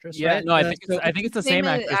different actress. Yeah, right? no, I think it's the same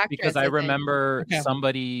actress, because I remember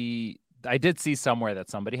somebody. I did see somewhere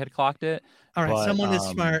that somebody had clocked it. All right, someone is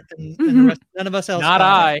smart, and the rest, none of us else. Not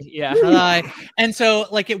I. Yeah. Not I. And so,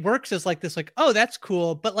 like, it works as like this, like, oh, that's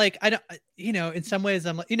cool, but like, I don't. in some ways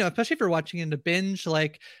I'm like, especially if you're watching in a binge,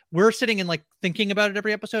 like we're sitting and like thinking about it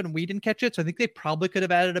every episode and we didn't catch it. So I think they probably could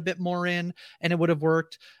have added a bit more in and it would have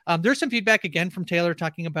worked. There's some feedback again from Taylor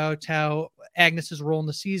talking about how Agnes's role in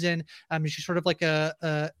the season. She's sort of like I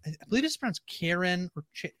believe it's pronounced Karen or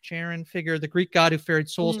Charon figure, the Greek god who ferried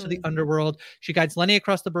souls to the underworld. She guides Lenny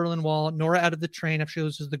across the Berlin Wall, Nora out of the train after she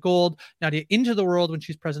loses the gold, Nadia into the world when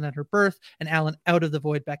she's present at her birth, and Alan out of the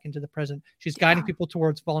void back into the present. She's guiding people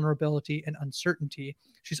towards vulnerability and uncertainty.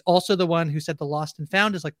 She's also the one who said the lost and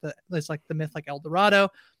found is like the myth like El Dorado.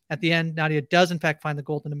 At the end, Nadia does in fact find the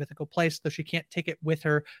gold in a mythical place, though she can't take it with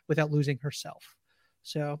her without losing herself.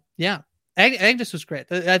 So yeah, Agnes was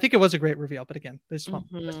great. I think it was a great reveal, but again, there's one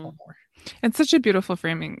more. It's such a beautiful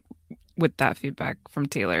framing with that feedback from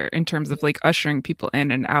Taylor in terms of like ushering people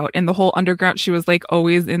in and out. And the whole underground, she was like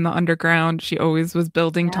always in the underground. She always was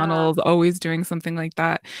building tunnels, always doing something like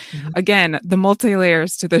that. Again, the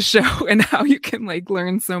multi-layers to the show and how you can like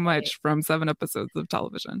learn so much from 7 episodes of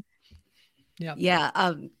television. No,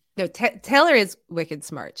 Taylor is wicked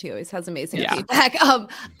smart. She always has amazing feedback.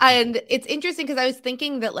 And it's interesting because I was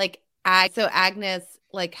thinking that like Agnes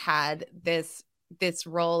like had this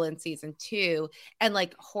role in season 2, and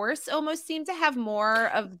like Horst almost seemed to have more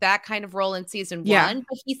of that kind of role in season 1,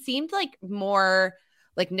 but he seemed like more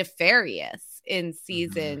like nefarious in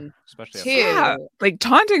season 2, like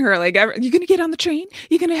taunting her, like, "Are you gonna get on the train?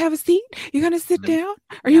 You gonna have a seat? You gonna sit down?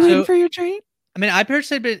 Are you waiting for your train?" I mean, I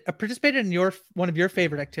participated in one of your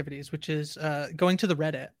favorite activities, which is going to the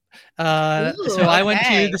Reddit. So I went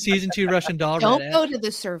to the season 2 Russian Doll Reddit. Don't go to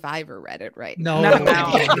the Survivor Reddit right now.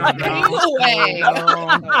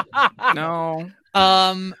 No.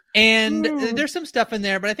 And there's some stuff in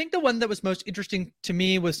there, but I think the one that was most interesting to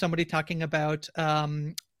me was somebody talking about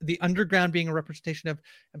the underground being a representation of,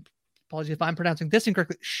 apologies if I'm pronouncing this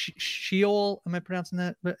incorrectly, Sheol, am I pronouncing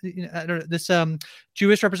that? But I don't know, this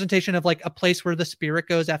Jewish representation of like a place where the spirit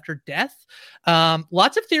goes after death.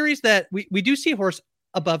 Lots of theories that we do see Horst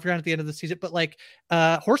above ground at the end of the season, but like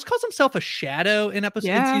Horst calls himself a shadow in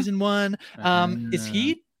season 1. Is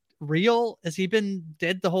he real? Has he been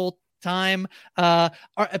dead the whole time? Are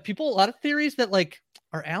people, a lot of theories that like,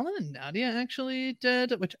 are Alan and Nadia actually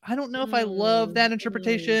dead? Which I don't know if I love that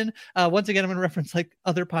interpretation. Once again, I'm going to reference like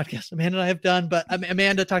other podcasts Amanda and I have done, but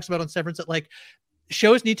Amanda talks about on Severance that like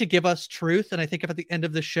shows need to give us truth. And I think if at the end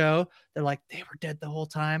of the show, they're like, they were dead the whole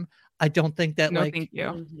time, I don't think that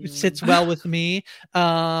sits well with me.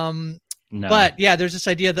 No. But yeah, there's this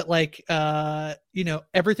idea that like,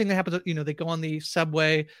 everything that happens, they go on the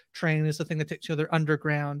subway train is the thing that takes you they're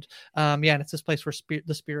underground. And it's this place where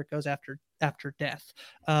the spirit goes after death.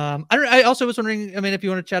 I also was wondering, I mean, if you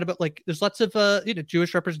want to chat about like, there's lots of,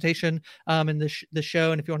 Jewish representation in the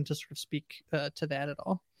show. And if you wanted to sort of speak to that at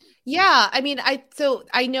all. Yeah. I mean,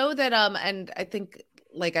 I know that, and I think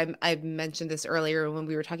like I mentioned this earlier when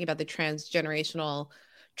we were talking about the transgenerational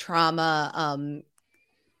trauma,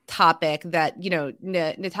 topic that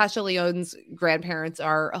Natasha Lyonne's grandparents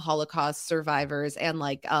are Holocaust survivors, and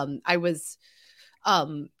like I was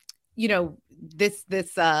this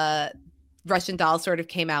Russian Doll sort of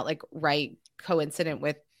came out like right coincident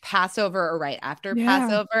with Passover or right after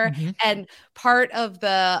Passover. And part of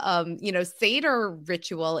the Seder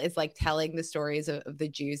ritual is like telling the stories of the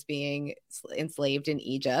Jews being enslaved in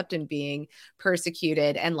Egypt and being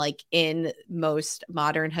persecuted, and like in most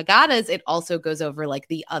modern Haggadahs it also goes over like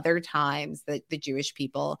the other times that the Jewish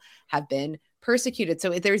people have been persecuted. So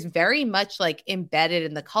there's very much like embedded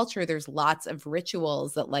in the culture, there's lots of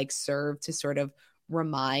rituals that like serve to sort of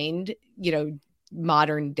remind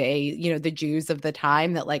modern day, the Jews of the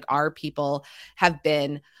time that like our people have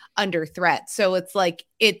been under threat. So it's like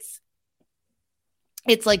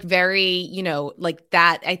very, like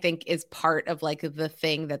that I think is part of like the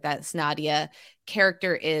thing that Nadia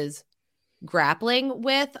character is grappling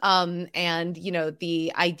with. And,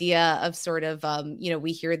 the idea of sort of,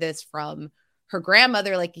 we hear this from her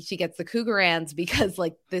grandmother, like she gets the Cougarans because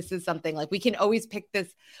like this is something like we can always pick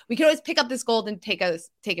up this gold and take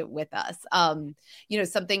it with us.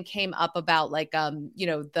 Something came up about like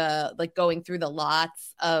the like going through the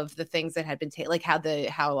lots of the things that had been taken, like so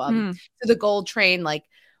the gold train like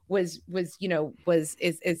is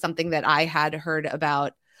something that I had heard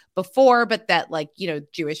about before, but that like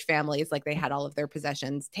Jewish families, like they had all of their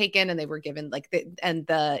possessions taken and they were given like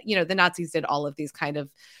the Nazis did all of these kind of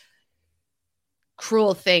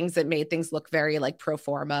cruel things that made things look very like pro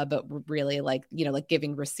forma, but really like like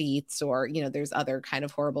giving receipts, or there's other kind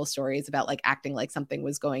of horrible stories about like acting like something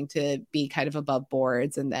was going to be kind of above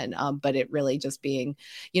boards, and then but it really just being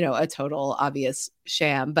a total obvious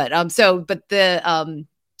sham. But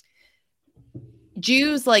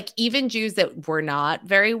Jews, like even Jews that were not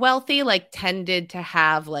very wealthy, like tended to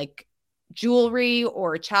have like jewelry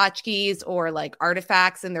or tchotchkes or like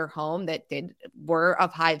artifacts in their home that were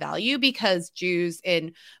of high value, because Jews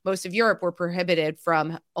in most of Europe were prohibited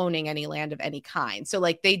from owning any land of any kind. So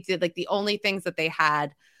like they did, like the only things that they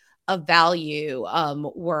had of value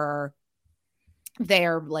were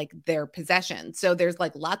their possessions. So there's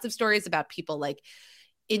like lots of stories about people like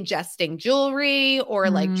ingesting jewelry or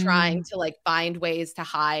like trying to like find ways to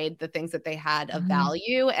hide the things that they had of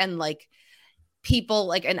value, and like people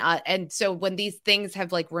like and so when these things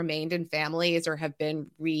have like remained in families or have been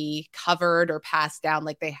recovered or passed down,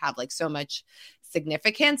 like they have like so much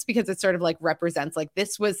significance, because it sort of like represents like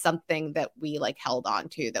this was something that we like held on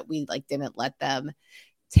to, that we like didn't let them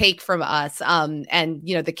take from us. And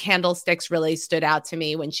you know, the candlesticks really stood out to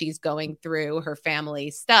me when she's going through her family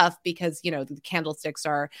stuff, because you know, the candlesticks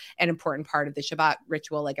are an important part of the Shabbat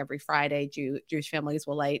ritual. Like every Friday, Jewish families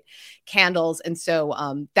will light candles, and so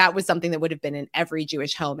that was something that would have been in every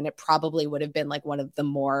Jewish home, and it probably would have been like one of the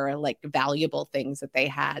more like valuable things that they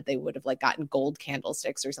had. They would have like gotten gold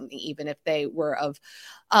candlesticks or something, even if they were of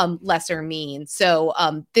lesser means. So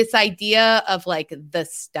this idea of like the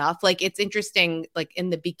stuff, like it's interesting, like in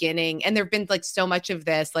the beginning, and there've been like so much of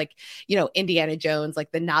this, like, you know, Indiana Jones,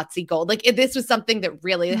 like the Nazi gold, like this was something that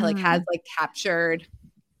really like has like captured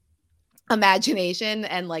imagination.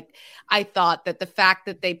 And like I thought that the fact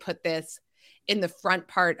that they put this in the front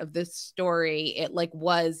part of this story, it like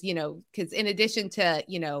was, you know, because in addition to,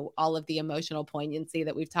 you know, all of the emotional poignancy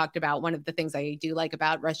that we've talked about, one of the things I do like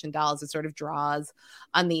about Russian Dolls is sort of draws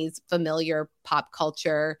on these familiar pop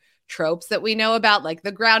culture tropes that we know about, like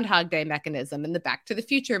the Groundhog Day mechanism and the Back to the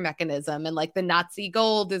Future mechanism, and like the Nazi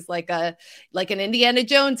gold is like an Indiana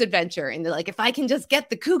Jones adventure, and they're like, if I can just get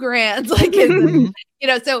the Cougarans, like you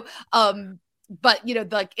know, so but you know,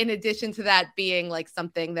 like in addition to that being like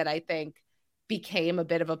something that I think became a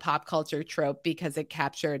bit of a pop culture trope because it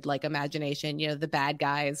captured like imagination, you know, the bad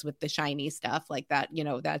guys with the shiny stuff like that, you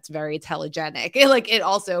know, that's very telegenic. It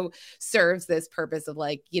also serves this purpose of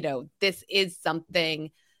like, you know, this is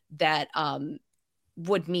something that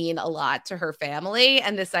would mean a lot to her family,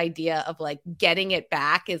 and this idea of like getting it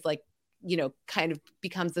back is like, you know, kind of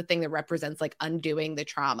becomes the thing that represents like undoing the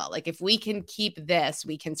trauma. Like if we can keep this,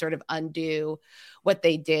 we can sort of undo what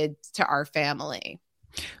they did to our family.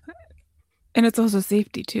 And it's also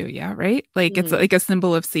safety too, yeah, right? Like it's like a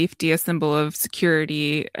symbol of safety, a symbol of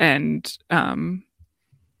security, and how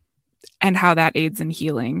that aids in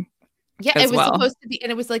healing. Yeah, it was supposed to be,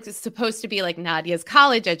 and it was like supposed to be like Nadia's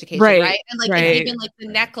college education, right? And like and even like the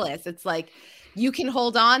necklace, it's like you can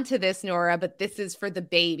hold on to this, Nora, but this is for the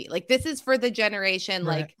baby. Like this is for the generation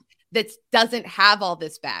like that doesn't have all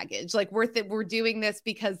this baggage. Like we're doing this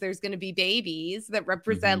because there's going to be babies that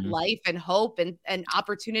represent life and hope and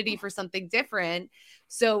opportunity for something different.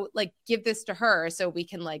 So like give this to her so we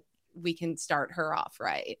can start her off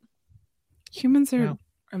right. Humans are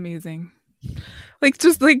amazing. Like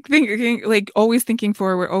just like thinking, like always thinking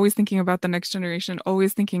forward, always thinking about the next generation,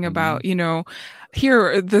 always thinking about, you know,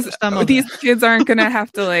 these kids aren't gonna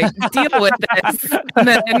have to like deal with this. And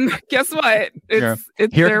then guess what?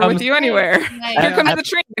 It's there with you anywhere. Here comes the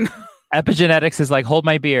train. Epigenetics is like, hold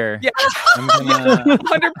my beer. Yeah. I'm gonna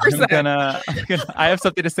 100%. I have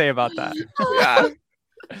something to say about that. Yeah.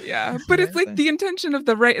 Yeah, but it's like the intention of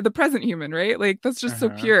the present human, right? Like that's just so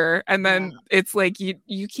pure, and then it's like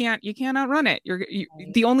you can't outrun it.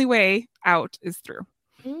 The only way out is through.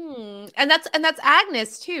 And that's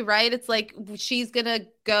Agnes too, right? It's like she's gonna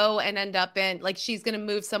go and end up in like she's gonna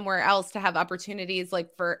move somewhere else to have opportunities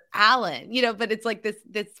like for Alan, you know. But it's like this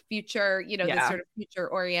future, you know, this sort of future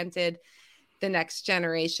oriented. The next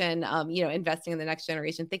generation, you know, investing in the next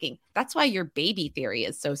generation, thinking that's why your baby theory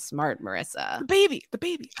is so smart, Marissa. The baby.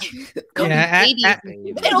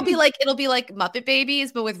 It'll be like Muppet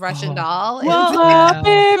Babies, but with Russian Doll.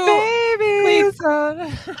 Muppet Babies.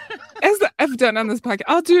 As I've done on this podcast,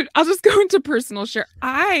 I'll just go into personal share.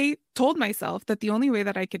 I told myself that the only way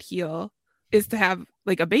that I could heal is to have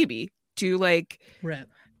like a baby, to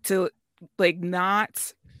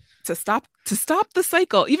stop the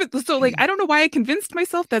cycle. Even so, like I don't know why I convinced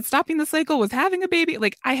myself that stopping the cycle was having a baby.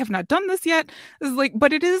 Like I have not done this yet. This is like,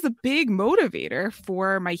 but it is a big motivator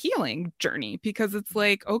for my healing journey, because it's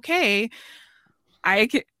like, okay, I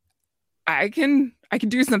can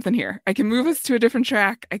do something here. I can move us to a different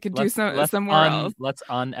track. I could do somewhere else. Let's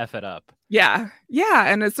un-F it up. Yeah.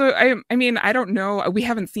 And so I mean, I don't know. We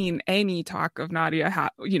haven't seen any talk of Nadia,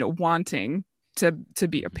 wanting to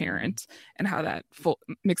be a parent and how that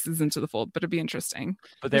mixes into the fold. But it'd be interesting.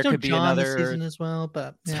 But there could be John another this season as well.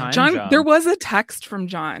 But time John, jump. there was a text from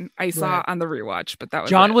John I saw on the rewatch, but that was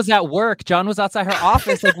John was at work. John was outside her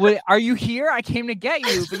office. Like, wait, are you here? I came to get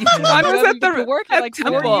you. But John was at the work at like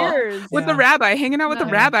 4 years with the rabbi, hanging out with the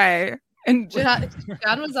rabbi. And John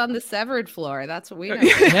was on the severed floor. That's what we know.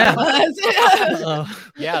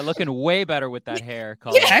 Yeah, looking way better with that hair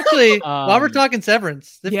color. Actually, while we're talking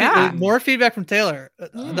Severance, Yeah. more feedback from Taylor.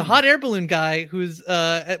 The hot air balloon guy, who's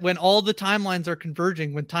when all the timelines are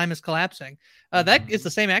converging, when time is collapsing. That is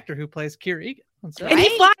the same actor who plays Keir Egan. And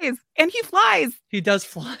he flies. He does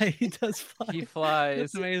fly. He flies.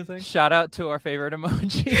 That's amazing. Shout out to our favorite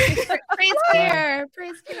emoji. Praise Keir.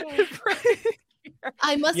 Praise Keir.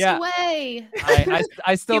 I must away.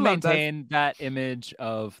 I still maintain that image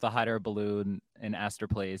of the hot air balloon in Astor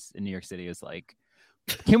Place in New York City is like,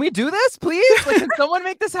 can we do this, please? Like, can someone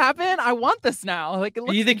make this happen? I want this now. Like, it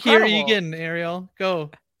looks be the incredible. Keir Egan, Ariel.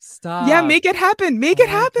 Go. Stop. Yeah, make it happen. Make it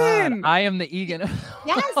happen. God. I am the Egan.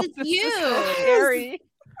 Yes, it's you. So scary.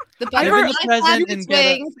 The butterfly flapped its and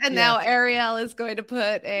wings, and now Ariel is going to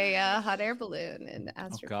put a hot air balloon in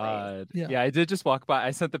Astor God. Place. Yeah, I did just walk by.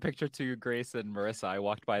 I sent the picture to Grace and Marissa. I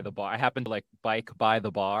walked by the bar. I happened to like bike by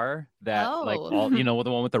the bar that like all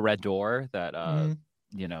the one with the red door that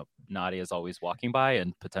Nadia is always walking by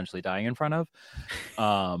and potentially dying in front of.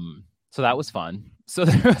 So that was fun. So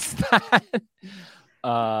there was that.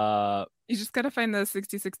 You just gotta find the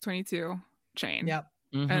 6622 chain. Yep.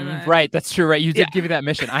 Mm-hmm. Right, that's true. Right, you did give me that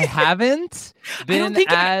mission. I haven't been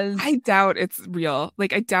I doubt it's real.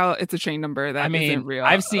 Like, I doubt it's a chain number that isn't real.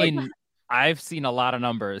 I've seen a lot of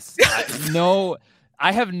numbers.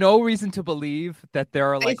 I have no reason to believe that there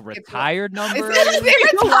are like retired numbers.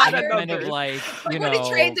 Kind of like, Morning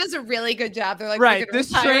Train does a really good job. They're like, right,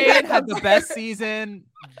 this train had the best season.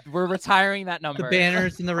 We're retiring that number. The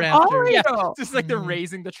banners in the rafters. Yeah, just like they're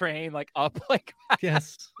raising the train like up, like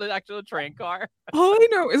yes, the actual train car. All I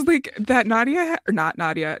know is like that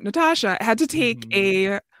Natasha had to take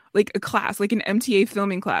a class, like an MTA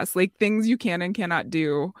filming class, like things you can and cannot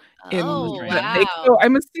do in wow. So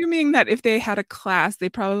I'm assuming that if they had a class, they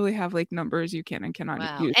probably have like numbers you can and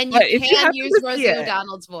cannot use. And you can use Rosie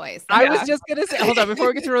O'Donnell's voice. I was just gonna say, hold on, before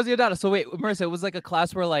we get to Rosie O'Donnell. So wait, Marissa, it was like a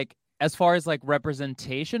class where like, as far as like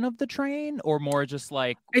representation of the train, or more just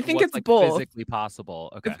like, I think it's like both physically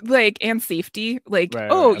possible. Okay. Like, and safety. Like,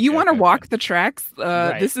 you want to walk the tracks.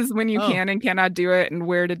 This is when you can and cannot do it, and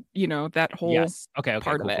where to, that whole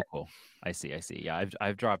part of it. Cool. I see. Yeah,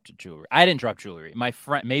 I've dropped jewelry. I didn't drop jewelry. My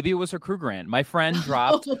friend, maybe it was her crew grant. My friend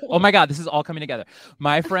dropped. Oh my God, this is all coming together.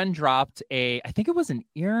 My friend dropped I think it was an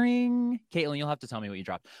earring. Caitlin, you'll have to tell me what you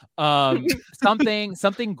dropped.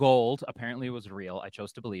 Something gold. Apparently, it was real. I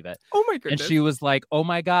chose to believe it. Oh my goodness. And she was like, "Oh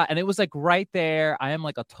my God!" And it was like right there. I am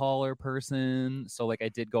like a taller person, so like I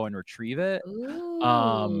did go and retrieve it.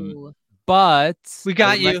 Ooh. But we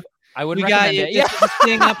got you. I wouldn't recommend it. Yeah, this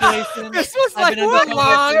sting operation. This was like a long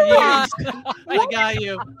run. I got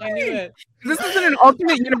you. I knew it. This isn't an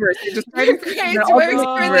alternate universe. You're just Grace works for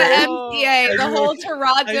the MTA. The whole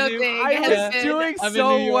Toronto thing. I was doing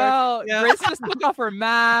so well. Yeah. Grace just took off her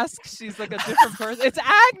mask. She's like a different person. It's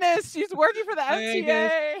Agnes. She's working for the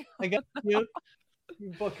MTA. I got you.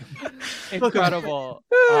 Incredible.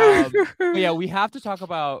 But yeah, we have to talk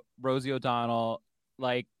about Rosie O'Donnell.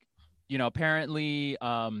 Like, apparently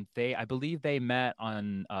I believe they met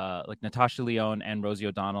on like Natasha Lyonne and Rosie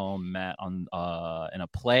O'Donnell met on in a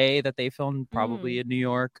play that they filmed probably in New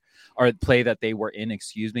York, or a play that they were in,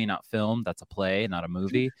 not filmed. That's a play, not a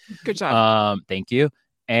movie. Good job. Thank you.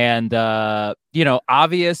 And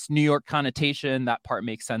obvious New York connotation, that part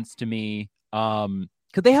makes sense to me.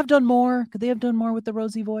 Could they have done more? Could they have done more with the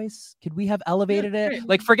Rosie voice? Could we have elevated it?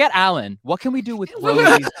 Like, forget Alan. What can we do with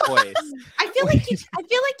Rosie's voice? I feel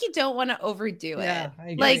like you don't want to overdo it. Yeah,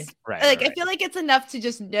 I feel like it's enough to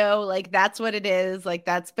just know like that's what it is. Like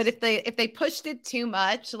that's. But if they pushed it too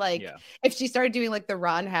much, like if she started doing like the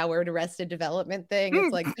Ron Howard Arrested Development thing,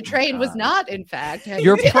 it's like the train was not, in fact.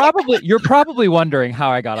 You're probably wondering how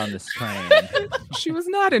I got on this train. She was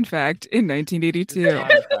not, in fact, in 1982.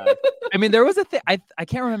 I mean, there was a thing. I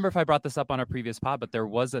can't remember if I brought this up on a previous pod, but there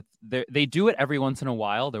was they do it every once in a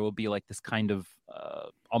while. There will be like this kind of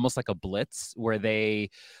almost like a blitz where they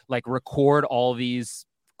like record all these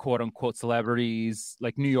quote unquote celebrities,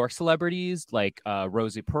 like New York celebrities, like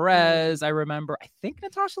Rosie Perez. I remember. I think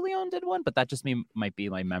Natasha Lyonne did one, but that just might be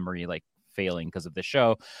my memory like failing because of the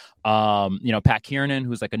show. Pat Kiernan,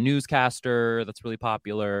 who's like a newscaster that's really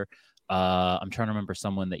popular. I'm trying to remember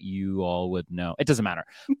someone that you all would know. It doesn't matter.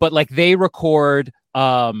 But like they record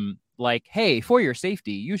like, hey, for your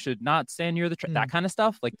safety, you should not stand near the that kind of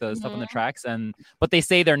stuff, like the stuff on the tracks. But they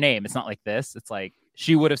say their name. It's not like this. It's like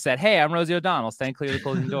she would have said, hey, I'm Rosie O'Donnell, stand clear of the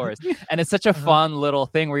closing doors. And it's such a fun little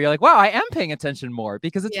thing where you're like, wow, I am paying attention more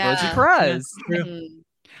because it's Rosie Perez.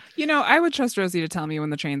 You know, I would trust Rosie to tell me when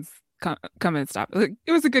the trains come and stop. Like,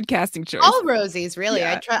 it was a good casting choice. All Rosies, really.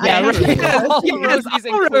 Yeah. All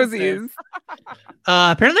Rosies.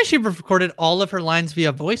 Apparently she recorded all of her lines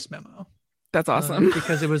via voice memo. That's awesome.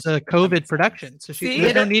 Because it was a COVID production. So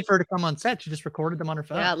there's no need for her to come on set. She just recorded them on her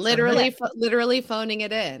phone. Yeah, literally phoning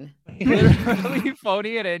it in. Literally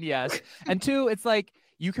phoning it in, yes. And two, it's like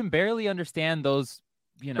you can barely understand those,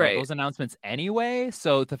 those announcements anyway.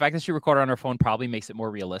 So the fact that she recorded on her phone probably makes it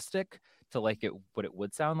more realistic to like what it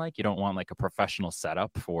would sound like. You don't want like a professional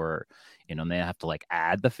setup for, they have to like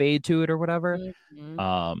add the fade to it or whatever.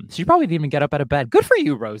 She probably didn't even get up out of bed. Good for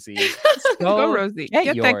you, Rosie. Go Rosie.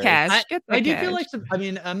 Get that cash. I do feel like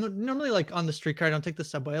I'm normally like on the streetcar. I don't take the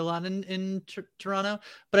subway a lot in Toronto,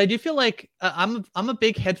 but I do feel like I'm a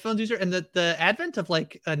big headphones user, and the advent of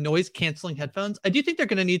like noise canceling headphones, I do think they're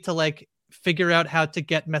going to need to like figure out how to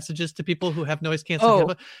get messages to people who have noise canceling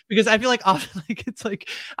headphones, because I feel like often like it's like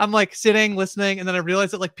I'm like sitting listening and then I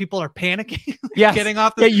realize that like people are panicking getting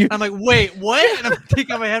off I'm like, wait, what? And I'm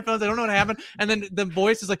taking off my headphones, I don't know what happened, and then the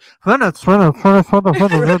voice is like it's like,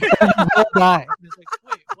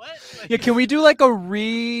 wait, what? Like, can we do like a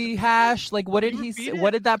rehash? Like what did he say?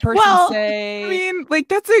 What did that person say? I mean, like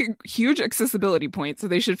that's a huge accessibility point, so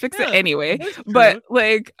they should fix it anyway. But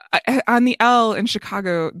like on the L in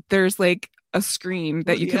Chicago, there's like a screen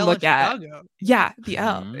that you can look at. Yeah, the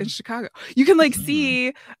L in Chicago. You can like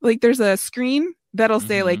see like there's a screen that'll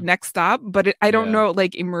say like next stop, but I don't know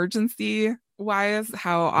like emergency wise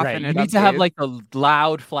how often you need to have like the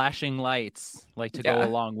loud flashing lights like to go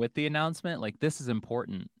along with the announcement. Like this is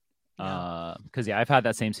important. Because I've had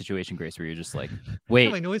that same situation, Grace, where you're just like,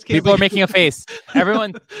 wait, people are making a face.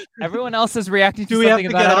 Everyone else is reacting to something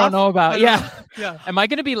that I don't know about. Yeah. Am I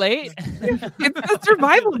going to be late? It's the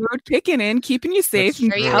survival mode kicking in, keeping you safe.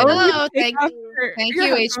 There you go. Thank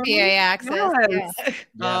you, HPA Access. Yes. Yeah,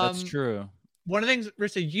 that's true. One of the things,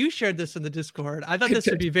 Rissa, you shared this in the Discord. I thought this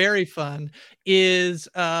would be very fun. Is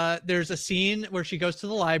there's a scene where she goes to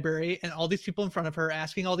the library and all these people in front of her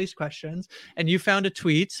asking all these questions. And you found a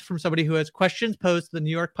tweet from somebody who has questions posed to the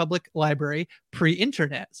New York Public Library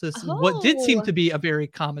pre-internet. So this is what did seem to be a very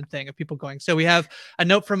common thing of people going. So we have a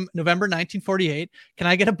note from November 1948. Can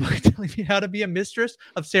I get a book telling me how to be a mistress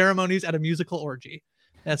of ceremonies at a musical orgy?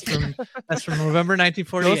 That's from November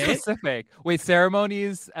 1948. So specific. Wait,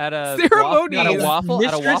 ceremonies at a waffle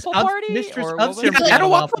party? At a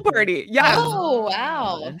waffle party. Yeah. Oh,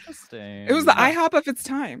 wow. Interesting. It was the IHOP of its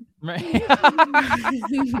time. Right.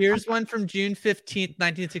 Here's one from June 15th,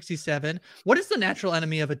 1967. What is the natural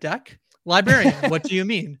enemy of a duck? Librarian, what do you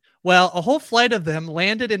mean? Well, a whole flight of them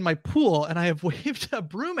landed in my pool and I have waved a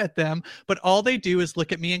broom at them, but all they do is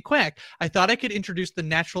look at me and quack. I thought I could introduce the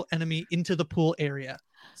natural enemy into the pool area.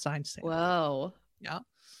 Signed, Sam. Whoa. Yeah.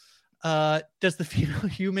 Does the female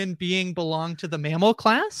human being belong to the mammal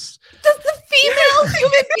class? Does the female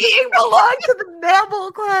human being belong to the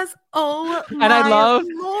mammal class? Oh my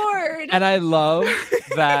Lord. And I love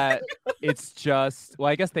that it's just, well,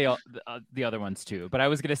 I guess they all, the other ones too, but I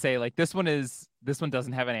was going to say like this one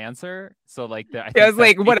doesn't have an answer. So like, I think was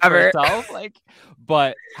like, whatever. Itself, like,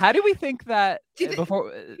 but how do we think that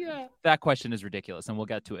before that question is ridiculous and we'll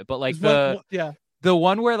get to it. But like the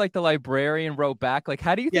one where like the librarian wrote back, like,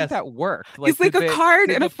 how do you think that worked? Like, it's like a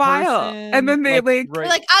card and a file, and then they like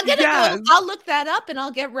I'll look that up and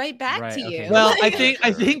I'll get right back to you. Well, I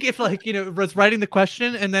think if like was writing the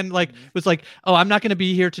question and then like was like, oh, I'm not going to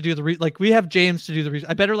be here to do the like we have James to do the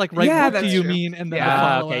research. I better like write what do you mean and then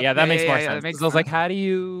that makes more sense. I was like, how do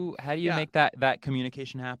you make that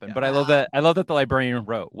communication happen? Yeah. But I love that the librarian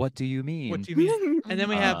wrote, what do you mean? What do you mean? And then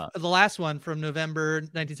we have the last one from November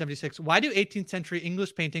 1976. Why do 18th century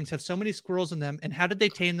English paintings have so many squirrels in them, and how did they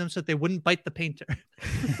tame them so that they wouldn't bite the painter?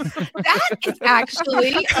 That is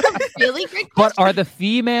actually a really great question. But are the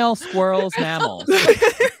female squirrels mammals?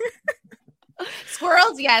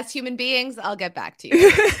 Squirrels, yes. Human beings, I'll get back to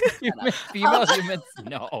you. Female humans,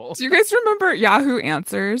 no. Do you guys remember Yahoo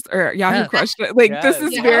Answers or Yahoo Question? Like this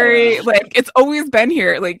is very like it's always been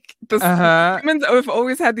here. Like the humans have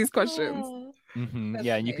always had these questions.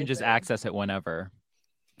 Yeah, and you can just access it whenever.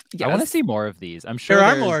 Yes. I want to see more of these. I'm sure there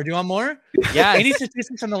are more. Do you want more? Yeah. Any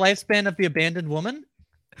statistics on the lifespan of the abandoned woman?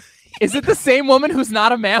 Is it the same woman who's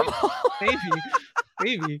not a mammal?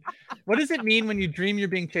 Maybe. What does it mean when you dream you're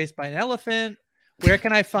being chased by an elephant? Where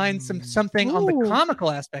can I find something on the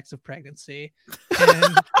comical aspects of pregnancy?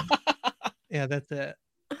 And, yeah, that's it.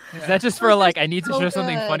 Is that just for like I need to So show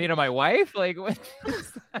something good. funny to my wife? Like, what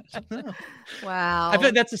is that? Wow. I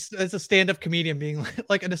bet that's a stand-up comedian being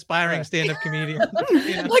like an aspiring stand-up comedian.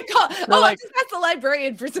 You know? Like, like- just ask the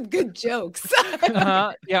librarian for some good jokes.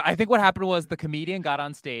 Yeah, I think what happened was the comedian got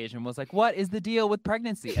on stage and was like, "What is the deal with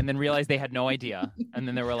pregnancy?" And then realized they had no idea. And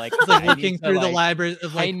then they were like, It's like "I looking need to, through the like, library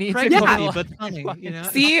of I like need to pregnancy, go- but funny. You know,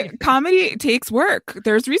 See, comedy takes work.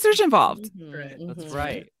 There's research involved. Mhm, Right. That's mhm.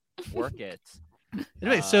 right. Work it."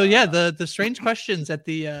 Anyway, so yeah, the strange questions at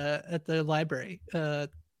the library.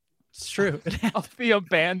 It's true. Of the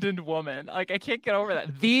abandoned woman. Like I can't get over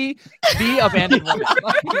that. The abandoned woman.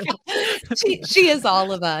 She is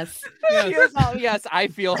all of us. Yes, I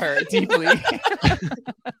feel her deeply.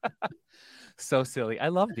 So silly. I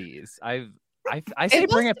love these. I say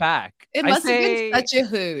bring it back. It I must say, have been such a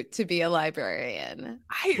hoot to be a librarian.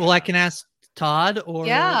 Well, I can ask Todd or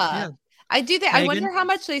Yeah. I do that. I Megan? wonder how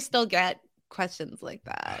much they still get questions like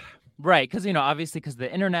that. right, because obviously because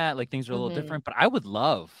the internet, like things are a little Mhm. different, but I would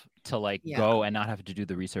love to like Yeah. go and not have to do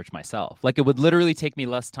the research myself. Like it would literally take me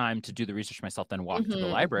less time to do the research myself than walk to the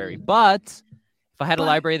Mhm, library. mhm. But if I had a But-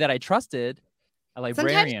 library that I trusted, a Sometimes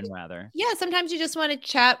librarian rather. Yeah, sometimes you just want to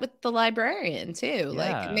chat with the librarian too. Like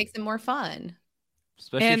Yeah. it makes it more fun.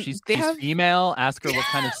 Especially And if she's they have- female, ask her what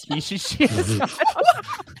kind of species she is.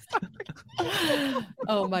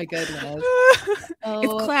 Oh my goodness. It's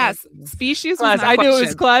Oh, class. goodness. Species. Class. Was not I knew it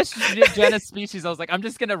was questioned. class. She did Jenna's species. I was like, I'm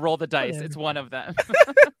just gonna roll the dice. Whatever. It's one of them.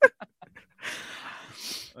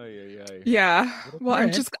 Ay, ay, ay. Yeah. Well,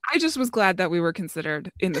 Alright. I just was glad that we were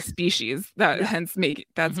considered in the species. That hence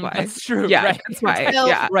that's Mhm, why. That's true. Yeah, Right. that's why. So-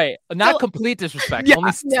 Yeah. Right. Not So- complete disrespect. Yeah, Only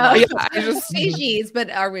No, slight. Yeah, I just- species, but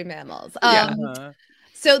are we mammals? Yeah. Uh-huh.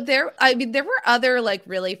 So there were other like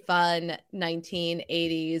really fun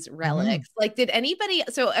 1980s relics. Like, did anybody?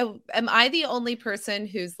 So, am I the only person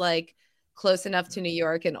who's like close enough to New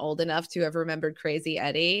York and old enough to have remembered Crazy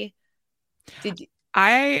Eddie? Did you?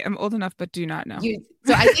 I am old enough, but do not know.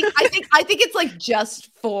 So I think it's like just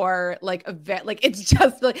for like like it's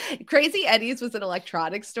just like Crazy Eddie's was an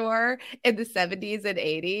electronics store in the 70s and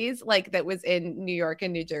 80s, like that was in New York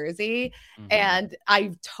and New Jersey. Mhm. And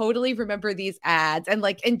I totally remember these ads,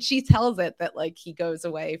 and she tells it that like he goes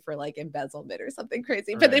away for like embezzlement or something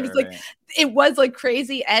crazy. But it was like it was like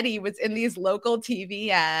Crazy Eddie was in these local TV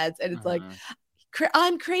ads, and it's like,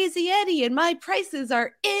 I'm Crazy Eddie and my prices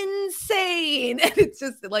are insane. And it's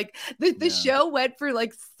just like the Yeah. show went for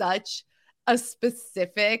like such a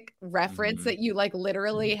specific reference Mhm. that you like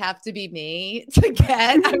literally have to be me to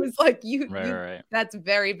get. I was like, Right. that's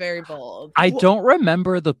very, very bold. I don't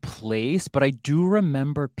remember the place, but I do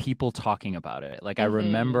remember people talking about it. Like I Mhm.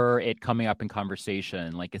 remember it coming up in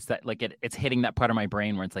conversation. Like it's that like it's hitting that part of my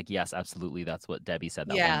brain where it's like, yes, absolutely, that's what Debbie said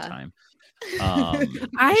that Yeah. one time.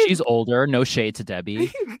 I She's older, no shade to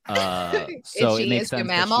Debbie. So she it makes is a sense.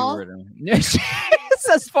 mammal? That she would, she is,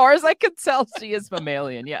 as far as I can tell, she is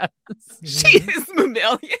mammalian. Yes. she is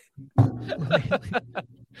mammalian.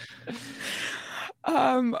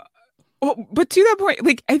 Well, but to that point,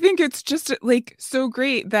 like I think it's just like so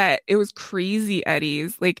great that it was Crazy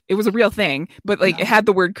Eddie's. Like it was a real thing, but like it had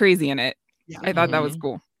the word crazy in it. Yeah. I thought that was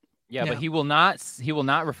cool. Yeah, Yeah. but he will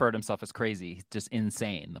not refer to himself as crazy. He's just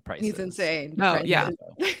insane. The prices. He's insane. Oh, yeah.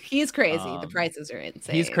 He's crazy. The Um, prices are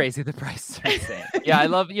insane. He's crazy. The prices are insane. Yeah, I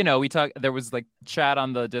love. We talk. There was like chat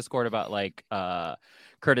on the Discord about like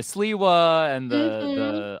Curtis Lewa and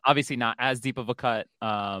the obviously not as deep of a cut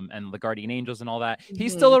and the Guardian Angels and all that.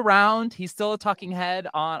 He's still around. He's still a talking head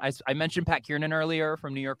on. I mentioned Pat Kiernan earlier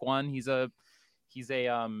from New York One. He's a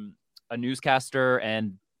newscaster,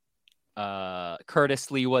 and Curtis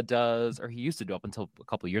Lewa does, or he used to do up until a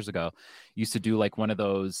couple of years ago, used to do like one of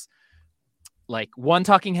those, like one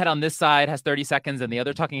talking head on this side has 30 seconds and the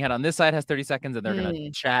other talking head on this side has 30 seconds and they're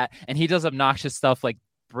gonna chat, and he does obnoxious stuff like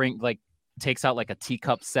takes out like a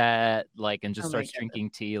teacup set, like, and just starts drinking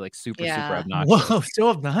tea, like super obnoxious. Whoa, so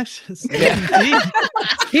obnoxious. Yeah.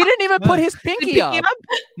 He didn't even put his pinky up.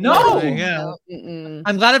 No. Yeah. Mm-mm.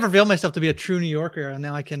 I'm glad I've revealed myself to be a true New Yorker, and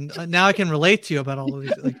now I can relate to you about all of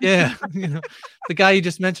these. Like, yeah, the guy you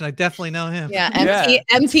just mentioned, I definitely know him. Yeah,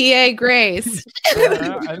 MTA Grace.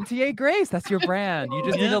 MTA Grace, that's your brand. You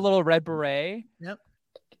just need a little red beret. Yep.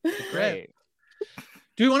 Great.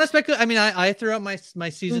 Do we want to speculate? I mean, I threw out my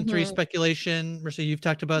season 3 speculation. Marcia, you've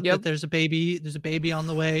talked about that there's a baby on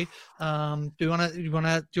the way. Do you want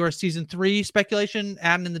to do our season 3 speculation?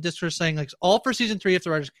 Adam in the Discord saying like all for season 3 if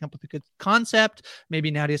the writers can come up with a good concept.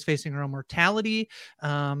 Maybe Nadia's facing her own mortality.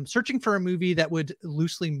 Searching for a movie that would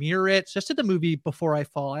loosely mirror it. Just did the movie Before I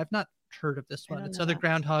Fall. I've not heard of this one. It's another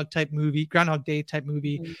Groundhog Day type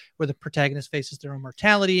movie where the protagonist faces their own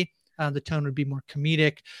mortality. the tone would be more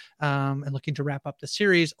comedic, and looking to wrap up the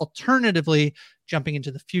series. Alternatively, jumping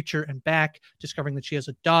into the future and back, discovering that she has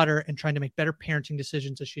a daughter and trying to make better parenting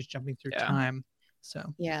decisions as she's jumping through time.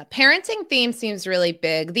 So yeah, parenting theme seems really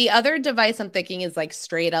big. The other device I'm thinking is like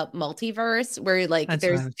straight up multiverse, where like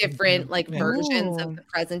there's different like versions of the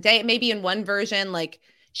present day. Maybe in one version, like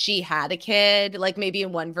she had a kid, like maybe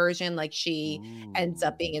in one version, like she ends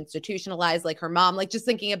up being institutionalized, like her mom, like just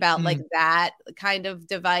thinking about like that kind of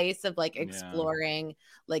device of like exploring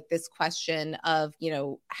like this question of, you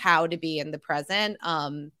know, how to be in the present.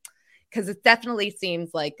 Because it definitely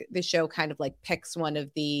seems like the show kind of like picks one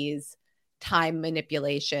of these time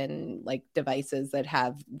manipulation like devices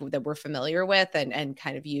that we're familiar with and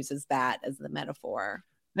kind of uses that as the metaphor.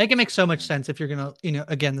 That can make so much sense if you're gonna, you know,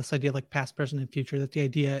 again, this idea of like past, present, and future, that the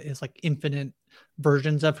idea is like infinite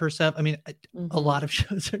versions of herself. I mean, a lot of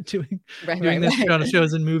shows are doing this kind of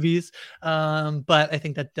shows and movies, but I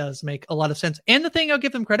think that does make a lot of sense. And the thing I'll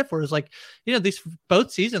give them credit for is like, you know, these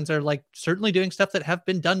both seasons are like certainly doing stuff that have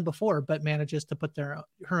been done before, but manages to put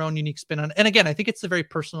her own unique spin on it. And again, I think it's the very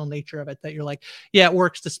personal nature of it that you're like, yeah, it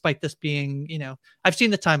works despite this being, you know, I've seen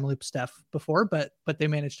the time loop stuff before, but they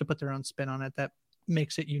managed to put their own spin on it that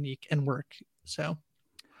makes it unique and work. So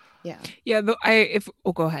go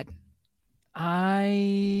ahead.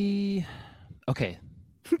 Okay,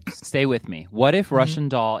 stay with me. What if Russian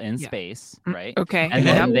Doll in space, right? Okay, and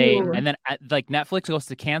then like Netflix goes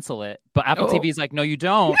to cancel it, but Apple TV is like, no, you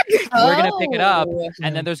don't. We're gonna pick it up,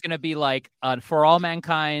 and then there's gonna be like For All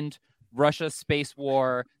Mankind, Russia Space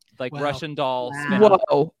War, like Russian Doll.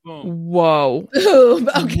 Whoa. Boom.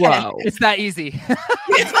 Okay. Whoa. It's that easy.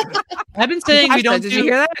 I've been saying we don't. Did you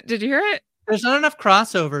hear that? Did you hear it? There's not enough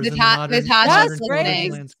crossovers in the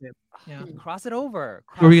modern landscape. Yeah, cross it over.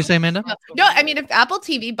 What were you saying, Amanda? No, I mean, if Apple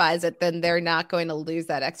TV buys it, then they're not going to lose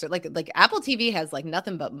that extra. Like Apple TV has like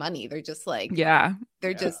nothing but money. They're just like,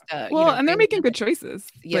 they're just and they're making good choices.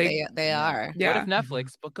 Yeah, like, they are. Yeah, what if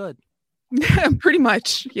Netflix, but good. Pretty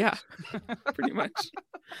much. Yeah, pretty much.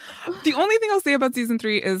 The only thing I'll say about season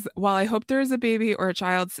 3 is, while I hope there is a baby or a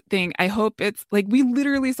child's thing, I hope it's like, we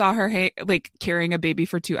literally saw her like carrying a baby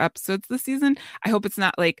for 2 episodes this season. I hope it's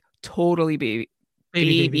not like totally baby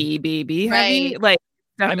heavy. Right. Like,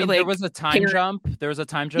 I mean, there was a time jump. There was a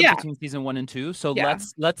time jump between season 1 and 2. So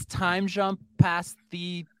let's time jump past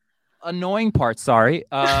the annoying part. Sorry,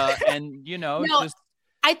 and you know, just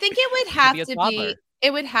I think it would have to be.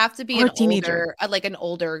 It would have to be an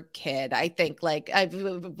older kid. I think. Like,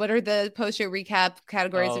 what are the post-show recap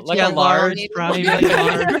categories? Like a large, probably.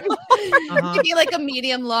 Maybe like a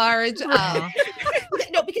medium large.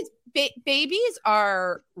 No, because babies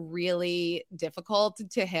are really difficult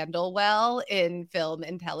to handle well in film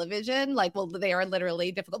and television. Like, well, they are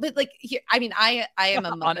literally difficult. But like, here, I mean, I am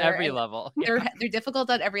a mother on every level. They're difficult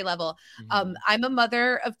on every level. I'm a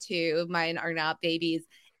mother of 2. Mine are not babies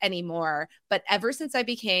anymore, but ever since I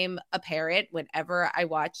became a parent, whenever I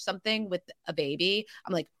watch something with a baby,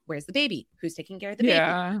 I'm like, where's the baby? Who's taking care of the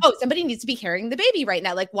baby? Oh, somebody needs to be carrying the baby right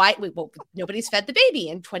now. Like, why? Nobody's fed the baby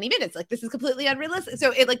in 20 minutes. Like, this is completely unrealistic.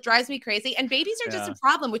 So it like drives me crazy. And babies are just a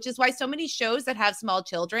problem, which is why so many shows that have small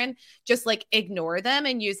children just like ignore them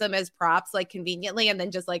and use them as props, like conveniently, and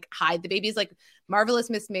then just like hide the babies. Like Marvelous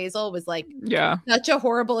Miss Maisel was like such a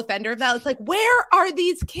horrible offender of that. It's like, where are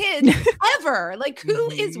these kids ever? Like,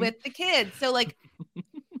 who is with the kids? So like,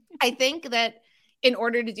 I think that in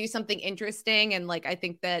order to do something interesting, and like, I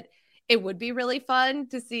think that it would be really fun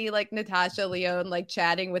to see like Natasha Lyonne like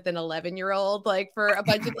chatting with an 11-year-old like for a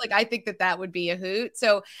bunch of like, I think that would be a hoot.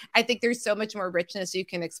 So I think there's so much more richness you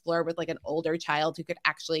can explore with like an older child who could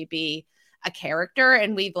actually be a character.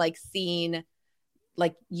 And we've like seen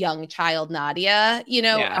like young child Nadia, you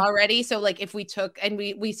know, already. So like, if we took and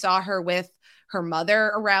we saw her with her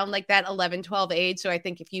mother around like that 11-12 age. So I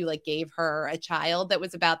think if you like gave her a child that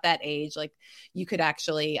was about that age, like you could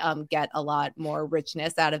actually get a lot more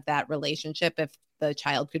richness out of that relationship if the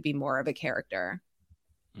child could be more of a character.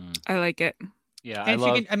 I like it. Yeah.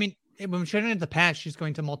 I mean, when she's in the past, she's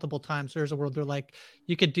going to multiple times. There's a world where like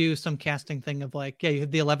you could do some casting thing of like, you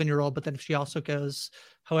have the 11-year-old, but then if she also goes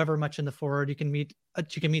however much in the forward, you can meet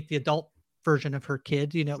the adult version of her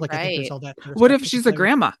kid, you know, like I think there's all that. What if she's a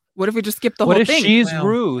grandma? What if we just skip the whole thing? What if she's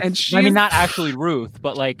Ruth? And I mean, not actually Ruth,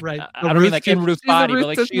 but like, I don't mean like in Ruth's body,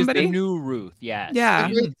 but like she's the new Ruth. Yes. Yeah.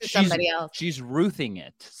 Somebody else. She's Ruthing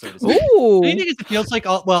it, so to speak. Ooh. I think it feels like,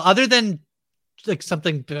 other than like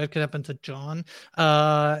something bad could happen to John,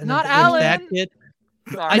 not Alan. That kid.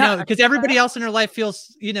 I know, because everybody else in her life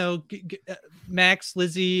feels, Max,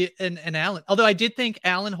 Lizzie, and Alan. Although I did think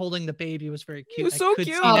Alan holding the baby was very cute. It was so cute.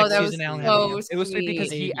 That was Alan so it was sweet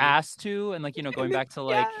because he asked to, and going back to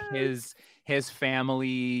like Yes. his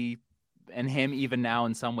family and him even now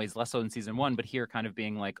in some ways, less so in season 1, but here kind of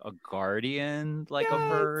being like a guardian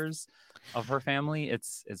of her family.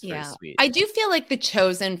 It's very sweet. I do feel like the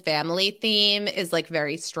chosen family theme is like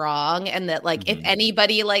very strong, and that like if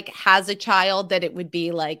anybody like has a child, that it would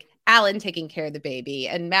be like Alan taking care of the baby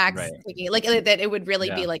and Max taking like that. It would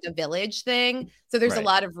really be like a village thing. So there's a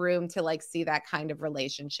lot of room to like see that kind of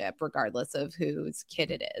relationship regardless of whose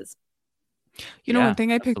kid it is. One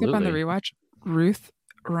thing I picked up on the rewatch, Ruth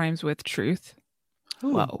rhymes with truth.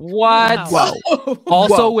 Whoa. What? Whoa.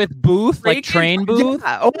 Also with Booth, like train Booth.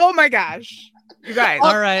 Yeah. Oh my gosh, you guys!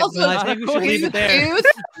 All right, well, I think we should leave it there.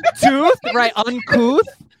 Tooth, right? Uncouth.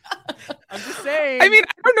 I'm just saying. I mean,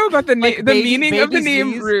 I don't know about the name, the meaning of the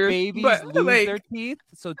name Ruth, babies but lose like their teeth.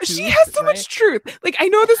 So she has so much truth. Like, I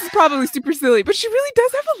know this is probably super silly, but she really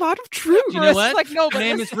does have a lot of truth. You know what? Like, no, her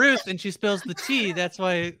name is Ruth, and she spells the T. That's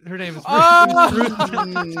why her name is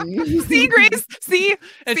Ruth. See, Grace. See,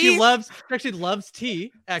 and she actually loves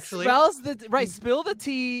tea. Actually, spells the right. Spill the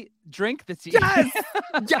tea. Drink the tea.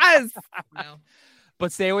 Yes. No.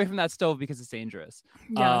 But stay away from that stove because it's dangerous.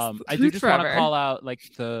 Yes, I do just want to call out like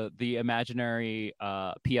the imaginary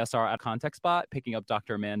PSR out of context spot, picking up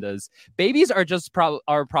Dr. Amanda's babies are just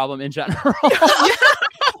our problem in general.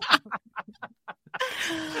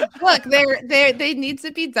 Look, they need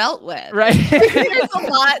to be dealt with. Right. There's a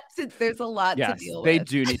lot to deal with. They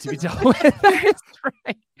do need to be dealt with. That's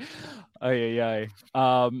right.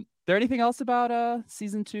 There anything else about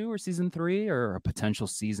season 2 or season 3 or a potential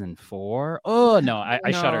season 4? Oh no,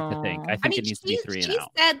 I shudder to think. I think it needs to be 3 now. She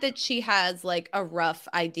said that she has like a rough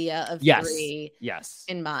idea of 3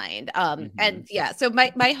 in mind. And so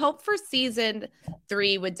my hope for season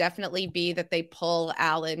 3 would definitely be that they pull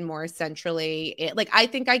Alan more centrally. Like I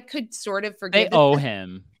think I could sort of forgive. They owe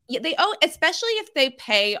him. Yeah, they owe, especially if they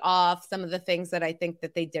pay off some of the things that I think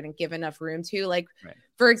that they didn't give enough room to. Like,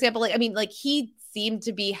 for example, he seemed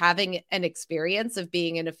to be having an experience of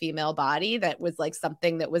being in a female body that was like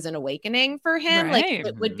something that was an awakening for him. Like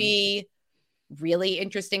it would be really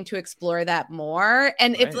interesting to explore that more.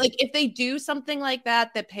 And if they do something like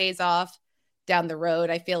that pays off down the road,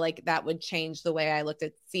 I feel like that would change the way I looked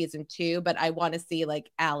at season 2. But I want to see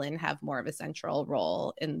like Alan have more of a central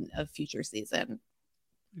role in a future season.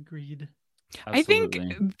 Agreed. Absolutely. I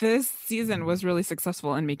think this season was really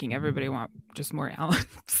successful in making everybody want just more Alan.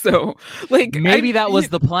 So, like, maybe that was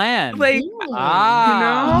the plan. Like,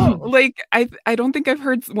 like I don't think I've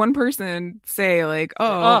heard one person say like,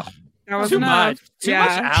 "Oh, that was too enough." much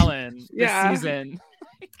Alan this season.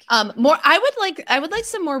 More. I would like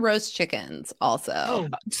some more roast chickens. Also,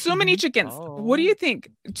 so many chickens. What do you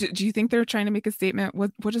think? Do you think they're trying to make a statement?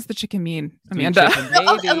 What does the chicken mean, Amanda? So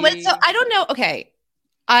I don't know. Okay.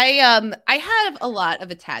 I have a lot of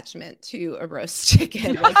attachment to a roast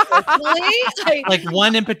chicken. Like, personally. Like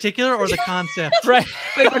one in particular, or the concept, right?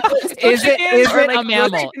 Is it a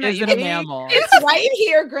mammal? Is it a mammal? It's right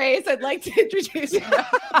here, Grace. I'd like to introduce you.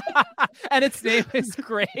 And its name is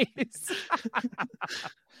Grace.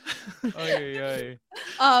 Okay,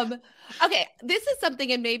 this is something,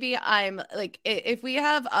 and maybe I'm like, if we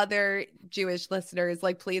have other Jewish listeners,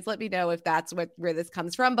 like, please let me know if that's where this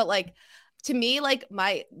comes from. But like, to me, like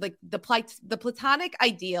the platonic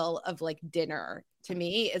ideal of like dinner to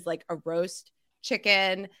me is like a roast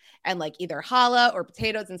chicken and like either challah or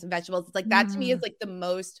potatoes and some vegetables. It's like that to me is like the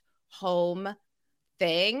most home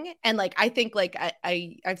thing. And like, I think like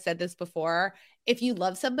I've said this before, if you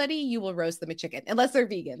love somebody, you will roast them a chicken, unless they're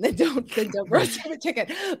vegan, then don't roast them a chicken.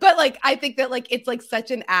 But like, I think that like, it's like such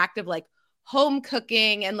an act of like home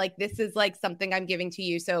cooking. And like, this is like something I'm giving to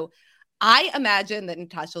you. So I imagine that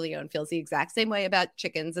Natasha Lyonne feels the exact same way about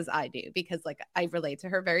chickens as I do, because like I relate to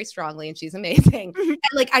her very strongly and she's amazing. And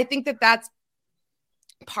like, I think that that's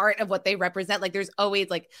part of what they represent. Like there's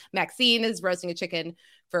always like Maxine is roasting a chicken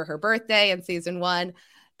for her birthday in season 1.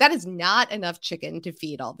 That is not enough chicken to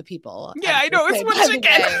feed all the people. Yeah, I know. It's one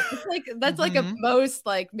chicken. It's like, that's like a most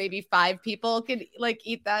like maybe 5 people can like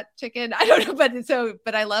eat that chicken. I don't know.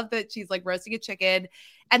 But I love that she's like roasting a chicken.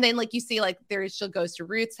 And then like you see like she goes to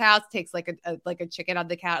Ruth's house, takes like a chicken on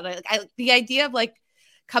the counter. Like the idea of like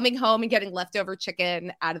coming home and getting leftover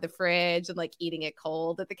chicken out of the fridge and like eating it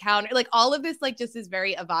cold at the counter, like all of this like just is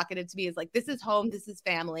very evocative to me. Is like, this is home, this is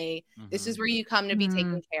family, this is where you come to be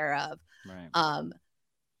taken care of. Right.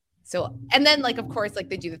 So, and then like, of course, like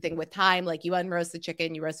they do the thing with time, like you unroast the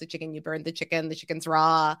chicken, you roast the chicken, you burn the chicken's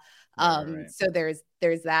raw. Right. So there's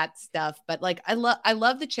that stuff. But like, I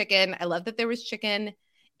love the chicken. I love that there was chicken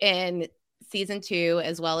in season 2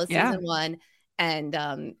 as well as season 1.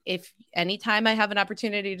 And if anytime I have an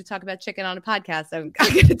opportunity to talk about chicken on a podcast, I'm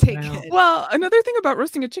going to take it. Well, another thing about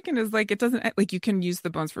roasting a chicken is like it doesn't like you can use the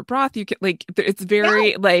bones for broth. You can like it's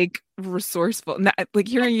very like resourceful. Like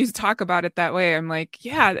hearing you talk about it that way, I'm like,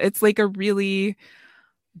 yeah, it's like a really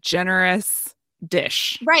generous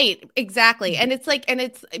dish. Right, exactly. And it's like, and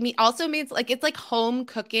it's, I mean, also means like it's like home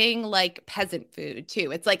cooking, like peasant food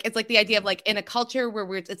too. It's like the idea of like in a culture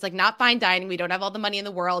where it's like not fine dining, we don't have all the money in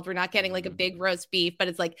the world, we're not getting like a big roast beef, but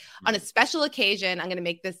it's like on a special occasion, I'm gonna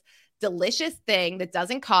make this delicious thing that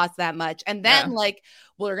doesn't cost that much, and then like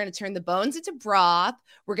we're going to turn the bones into broth,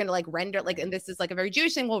 we're going to like render like, and this is like a very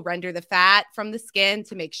Jewish thing, we'll render the fat from the skin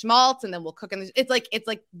to make schmaltz, and then we'll cook in it's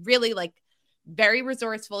like really like very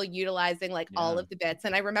resourceful, utilizing like all of the bits.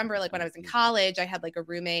 And I remember like when I was in college, I had like a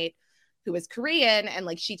roommate who was Korean, and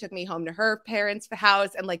like she took me home to her parents'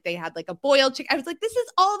 house, and like they had like a boiled chicken. I was like, this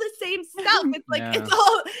is all the same stuff. It's like it's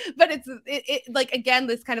all, but it's like again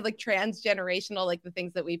this kind of like transgenerational, like the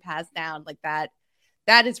things that we pass down, like that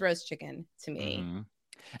is roast chicken to me.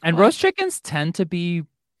 And roast chickens tend to be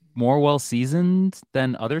more well seasoned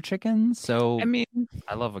than other chickens, so I mean,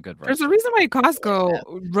 I love a good roast. There's a reason why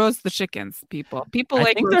Costco roasts the chickens. People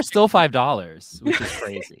I think they're still $5, which is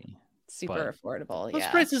crazy. Super affordable. Those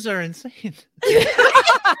prices are insane. Get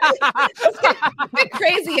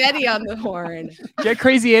Crazy Eddie on the horn. Get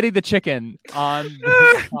Crazy Eddie the chicken on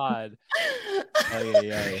the pod.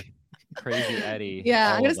 Crazy Eddie.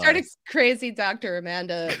 Yeah, I'm gonna start a crazy Dr.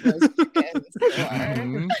 Amanda roast chickens.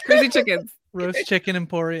 Crazy chickens. Roast chicken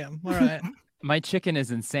emporium. All right. My chicken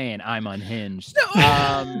is insane. I'm unhinged.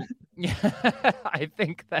 No. I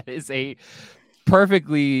think that is a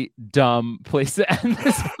perfectly dumb place to end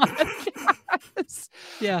this podcast.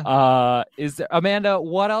 Yeah. Is there, Amanda,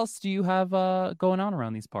 what else do you have going on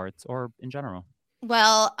around these parts or in general?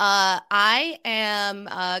 Well, I am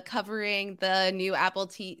covering the new Apple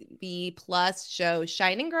TV Plus show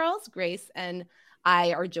Shining Girls. Grace and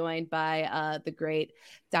I are joined by the great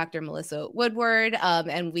Dr. Melissa Woodward,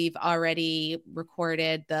 and we've already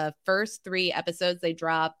recorded the first 3 episodes. They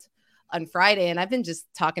dropped on Friday, and I've been just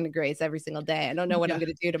talking to Grace every single day. I don't know what I'm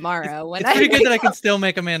going to do tomorrow. It's pretty good that I can still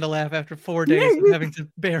make Amanda laugh after 4 days of having to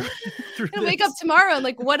bear through this. I wake up tomorrow and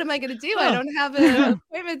like, what am I going to do? I don't have an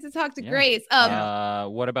appointment to talk to Grace.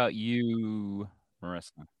 What about you,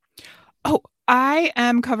 Marissa? Oh, I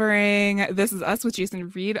am covering This Is Us with Jason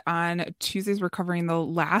Reed on Tuesdays. We're covering the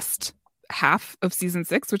last half of season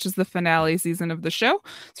 6, which is the finale season of the show.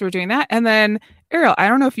 So we're doing that. And then Ariel, I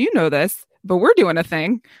don't know if you know this, but we're doing a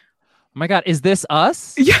thing. Oh my God, is this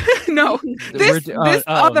us? Yeah, no. This Is Us.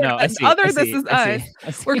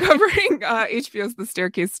 We're covering HBO's The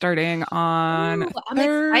Staircase starting on I'm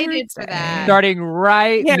excited for that. Starting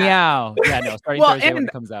right now. Yeah, no, starting Thursday when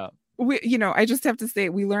it comes out. I just have to say,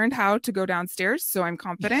 we learned how to go downstairs, so I'm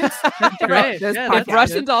confident. Great. If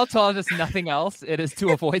Russian doll told us nothing else, it is to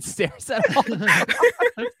avoid stairs at all.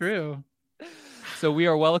 That's true. So we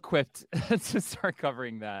are well equipped to start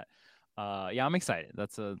covering that. I'm excited.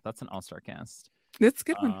 That's an all-star cast. It's a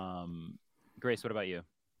good one. Grace, what about you?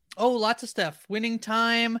 Oh, lots of stuff. Winning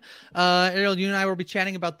Time. Ariel, you and I will be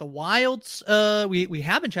chatting about The Wilds. We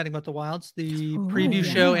have been chatting about The Wilds, the preview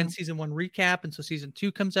show and season 1 recap. And so season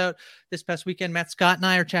 2 comes out this past weekend. Matt Scott and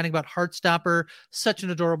I are chatting about Heartstopper, such an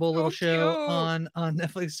adorable little show on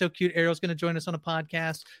Netflix. So cute. Ariel's going to join us on a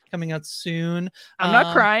podcast coming out soon. I'm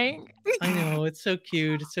not crying. I know. It's so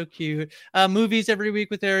cute. It's so cute. Movies every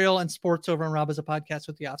week with Ariel, and sports over on Rob as a podcast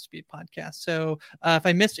with the Offspeed podcast. So if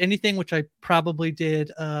I missed anything, which I probably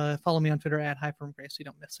did, follow me on Twitter at HighFromGrace so you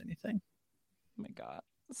don't miss anything. Oh my God.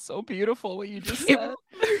 It's so beautiful what you just said.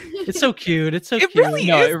 It's so cute. It's so cute. Really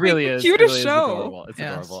no, is it really is. Cutest it really show. Is adorable. It's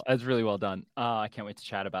adorable. It's really well done. I can't wait to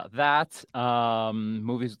chat about that.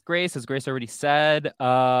 Movies with Grace, as Grace already said.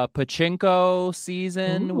 Pachinko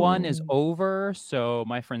season 1 is over. So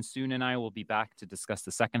my friend Soon and I will be back to discuss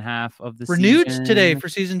the second half of the renewed season. Today for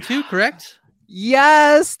season 2, correct?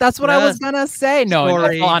 Yes, that's what I was gonna say. No,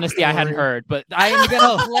 in all honesty, I hadn't heard, but I am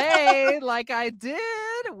gonna play like I did.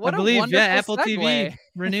 What I believe, Apple segue. TV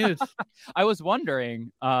renewed. I was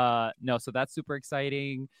wondering. No, so that's super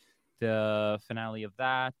exciting. The finale of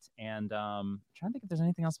that, and trying to think if there's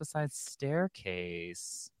anything else besides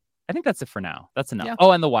Staircase. I think that's it for now. That's enough. Yeah.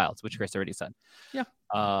 Oh, and the Wilds, which Chris already said. Yeah.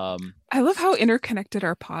 I love how interconnected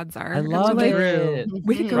our pods are. I love it.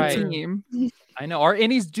 Way to go, Right. team. I know our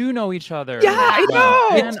innies do know each other. Yeah, I know.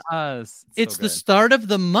 And us. It's So the good. start of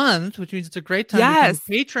the month, which means it's a great time to Yes.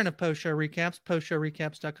 become a patron of Post Show Recaps,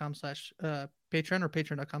 postshowrecaps.com/patron or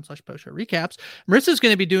patreon.com/postshowrecaps. Marissa's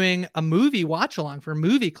going to be doing a movie watch along for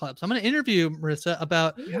Movie Club. So I'm going to interview Marissa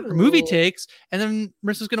about her movie takes, and then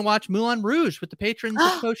Marissa's going to watch Moulin Rouge with the patrons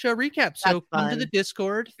of Post Show Recaps. So That's come to fun. the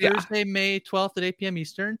Discord Yeah. Thursday, May 12th at 8 p.m.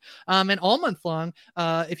 Eastern. And all month long,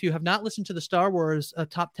 if you have not listened to the Star Wars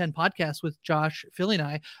Top 10 podcast with Josh, Philly,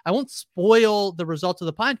 and I won't spoil the results of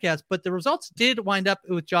the podcast, but the results did wind up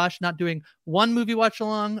with Josh not doing one movie watch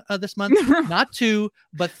along this month, not two,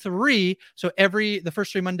 but three. So the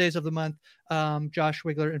first 3 Mondays of the month, Josh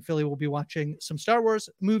Wigler and Philly will be watching some Star Wars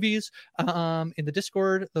movies in the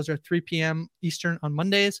Discord. Those are 3 p.m. Eastern on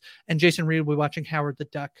Mondays. And Jason Reed will be watching Howard the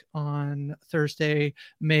Duck on Thursday,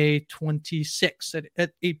 May 26th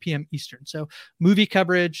at 8 p.m. Eastern. So movie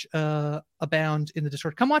coverage abound in the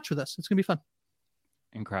Discord. Come watch with us. It's going to be fun.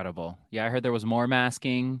 Incredible. Yeah, I heard there was more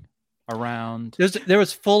masking around. There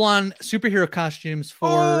was full-on superhero costumes for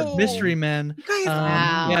Oh. Mystery Men. You guys,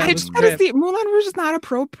 Wow. Yeah, it I was just gotta great. see Moulin Rouge is not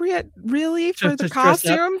appropriate really for To the dress up?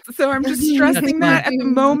 costumes, so I'm just stressing that at the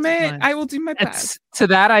fine. moment. I will do my best. It's, to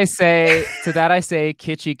that I say,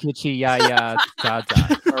 kitschy, kitschy, ya, ya, da,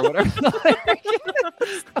 da, or whatever. the lyric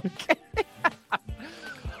is. Okay.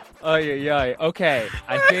 Oh yeah. Okay,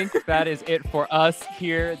 I think that is it for us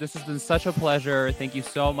here. This has been such a pleasure. Thank you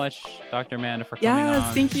so much, Dr. Amanda, for coming on.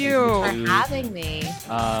 Yes, thank you. For having me.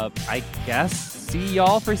 I guess see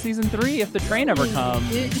y'all for season 3 if the train ever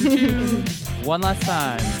comes. One last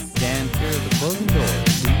time, stand clear of the closing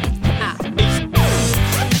doors.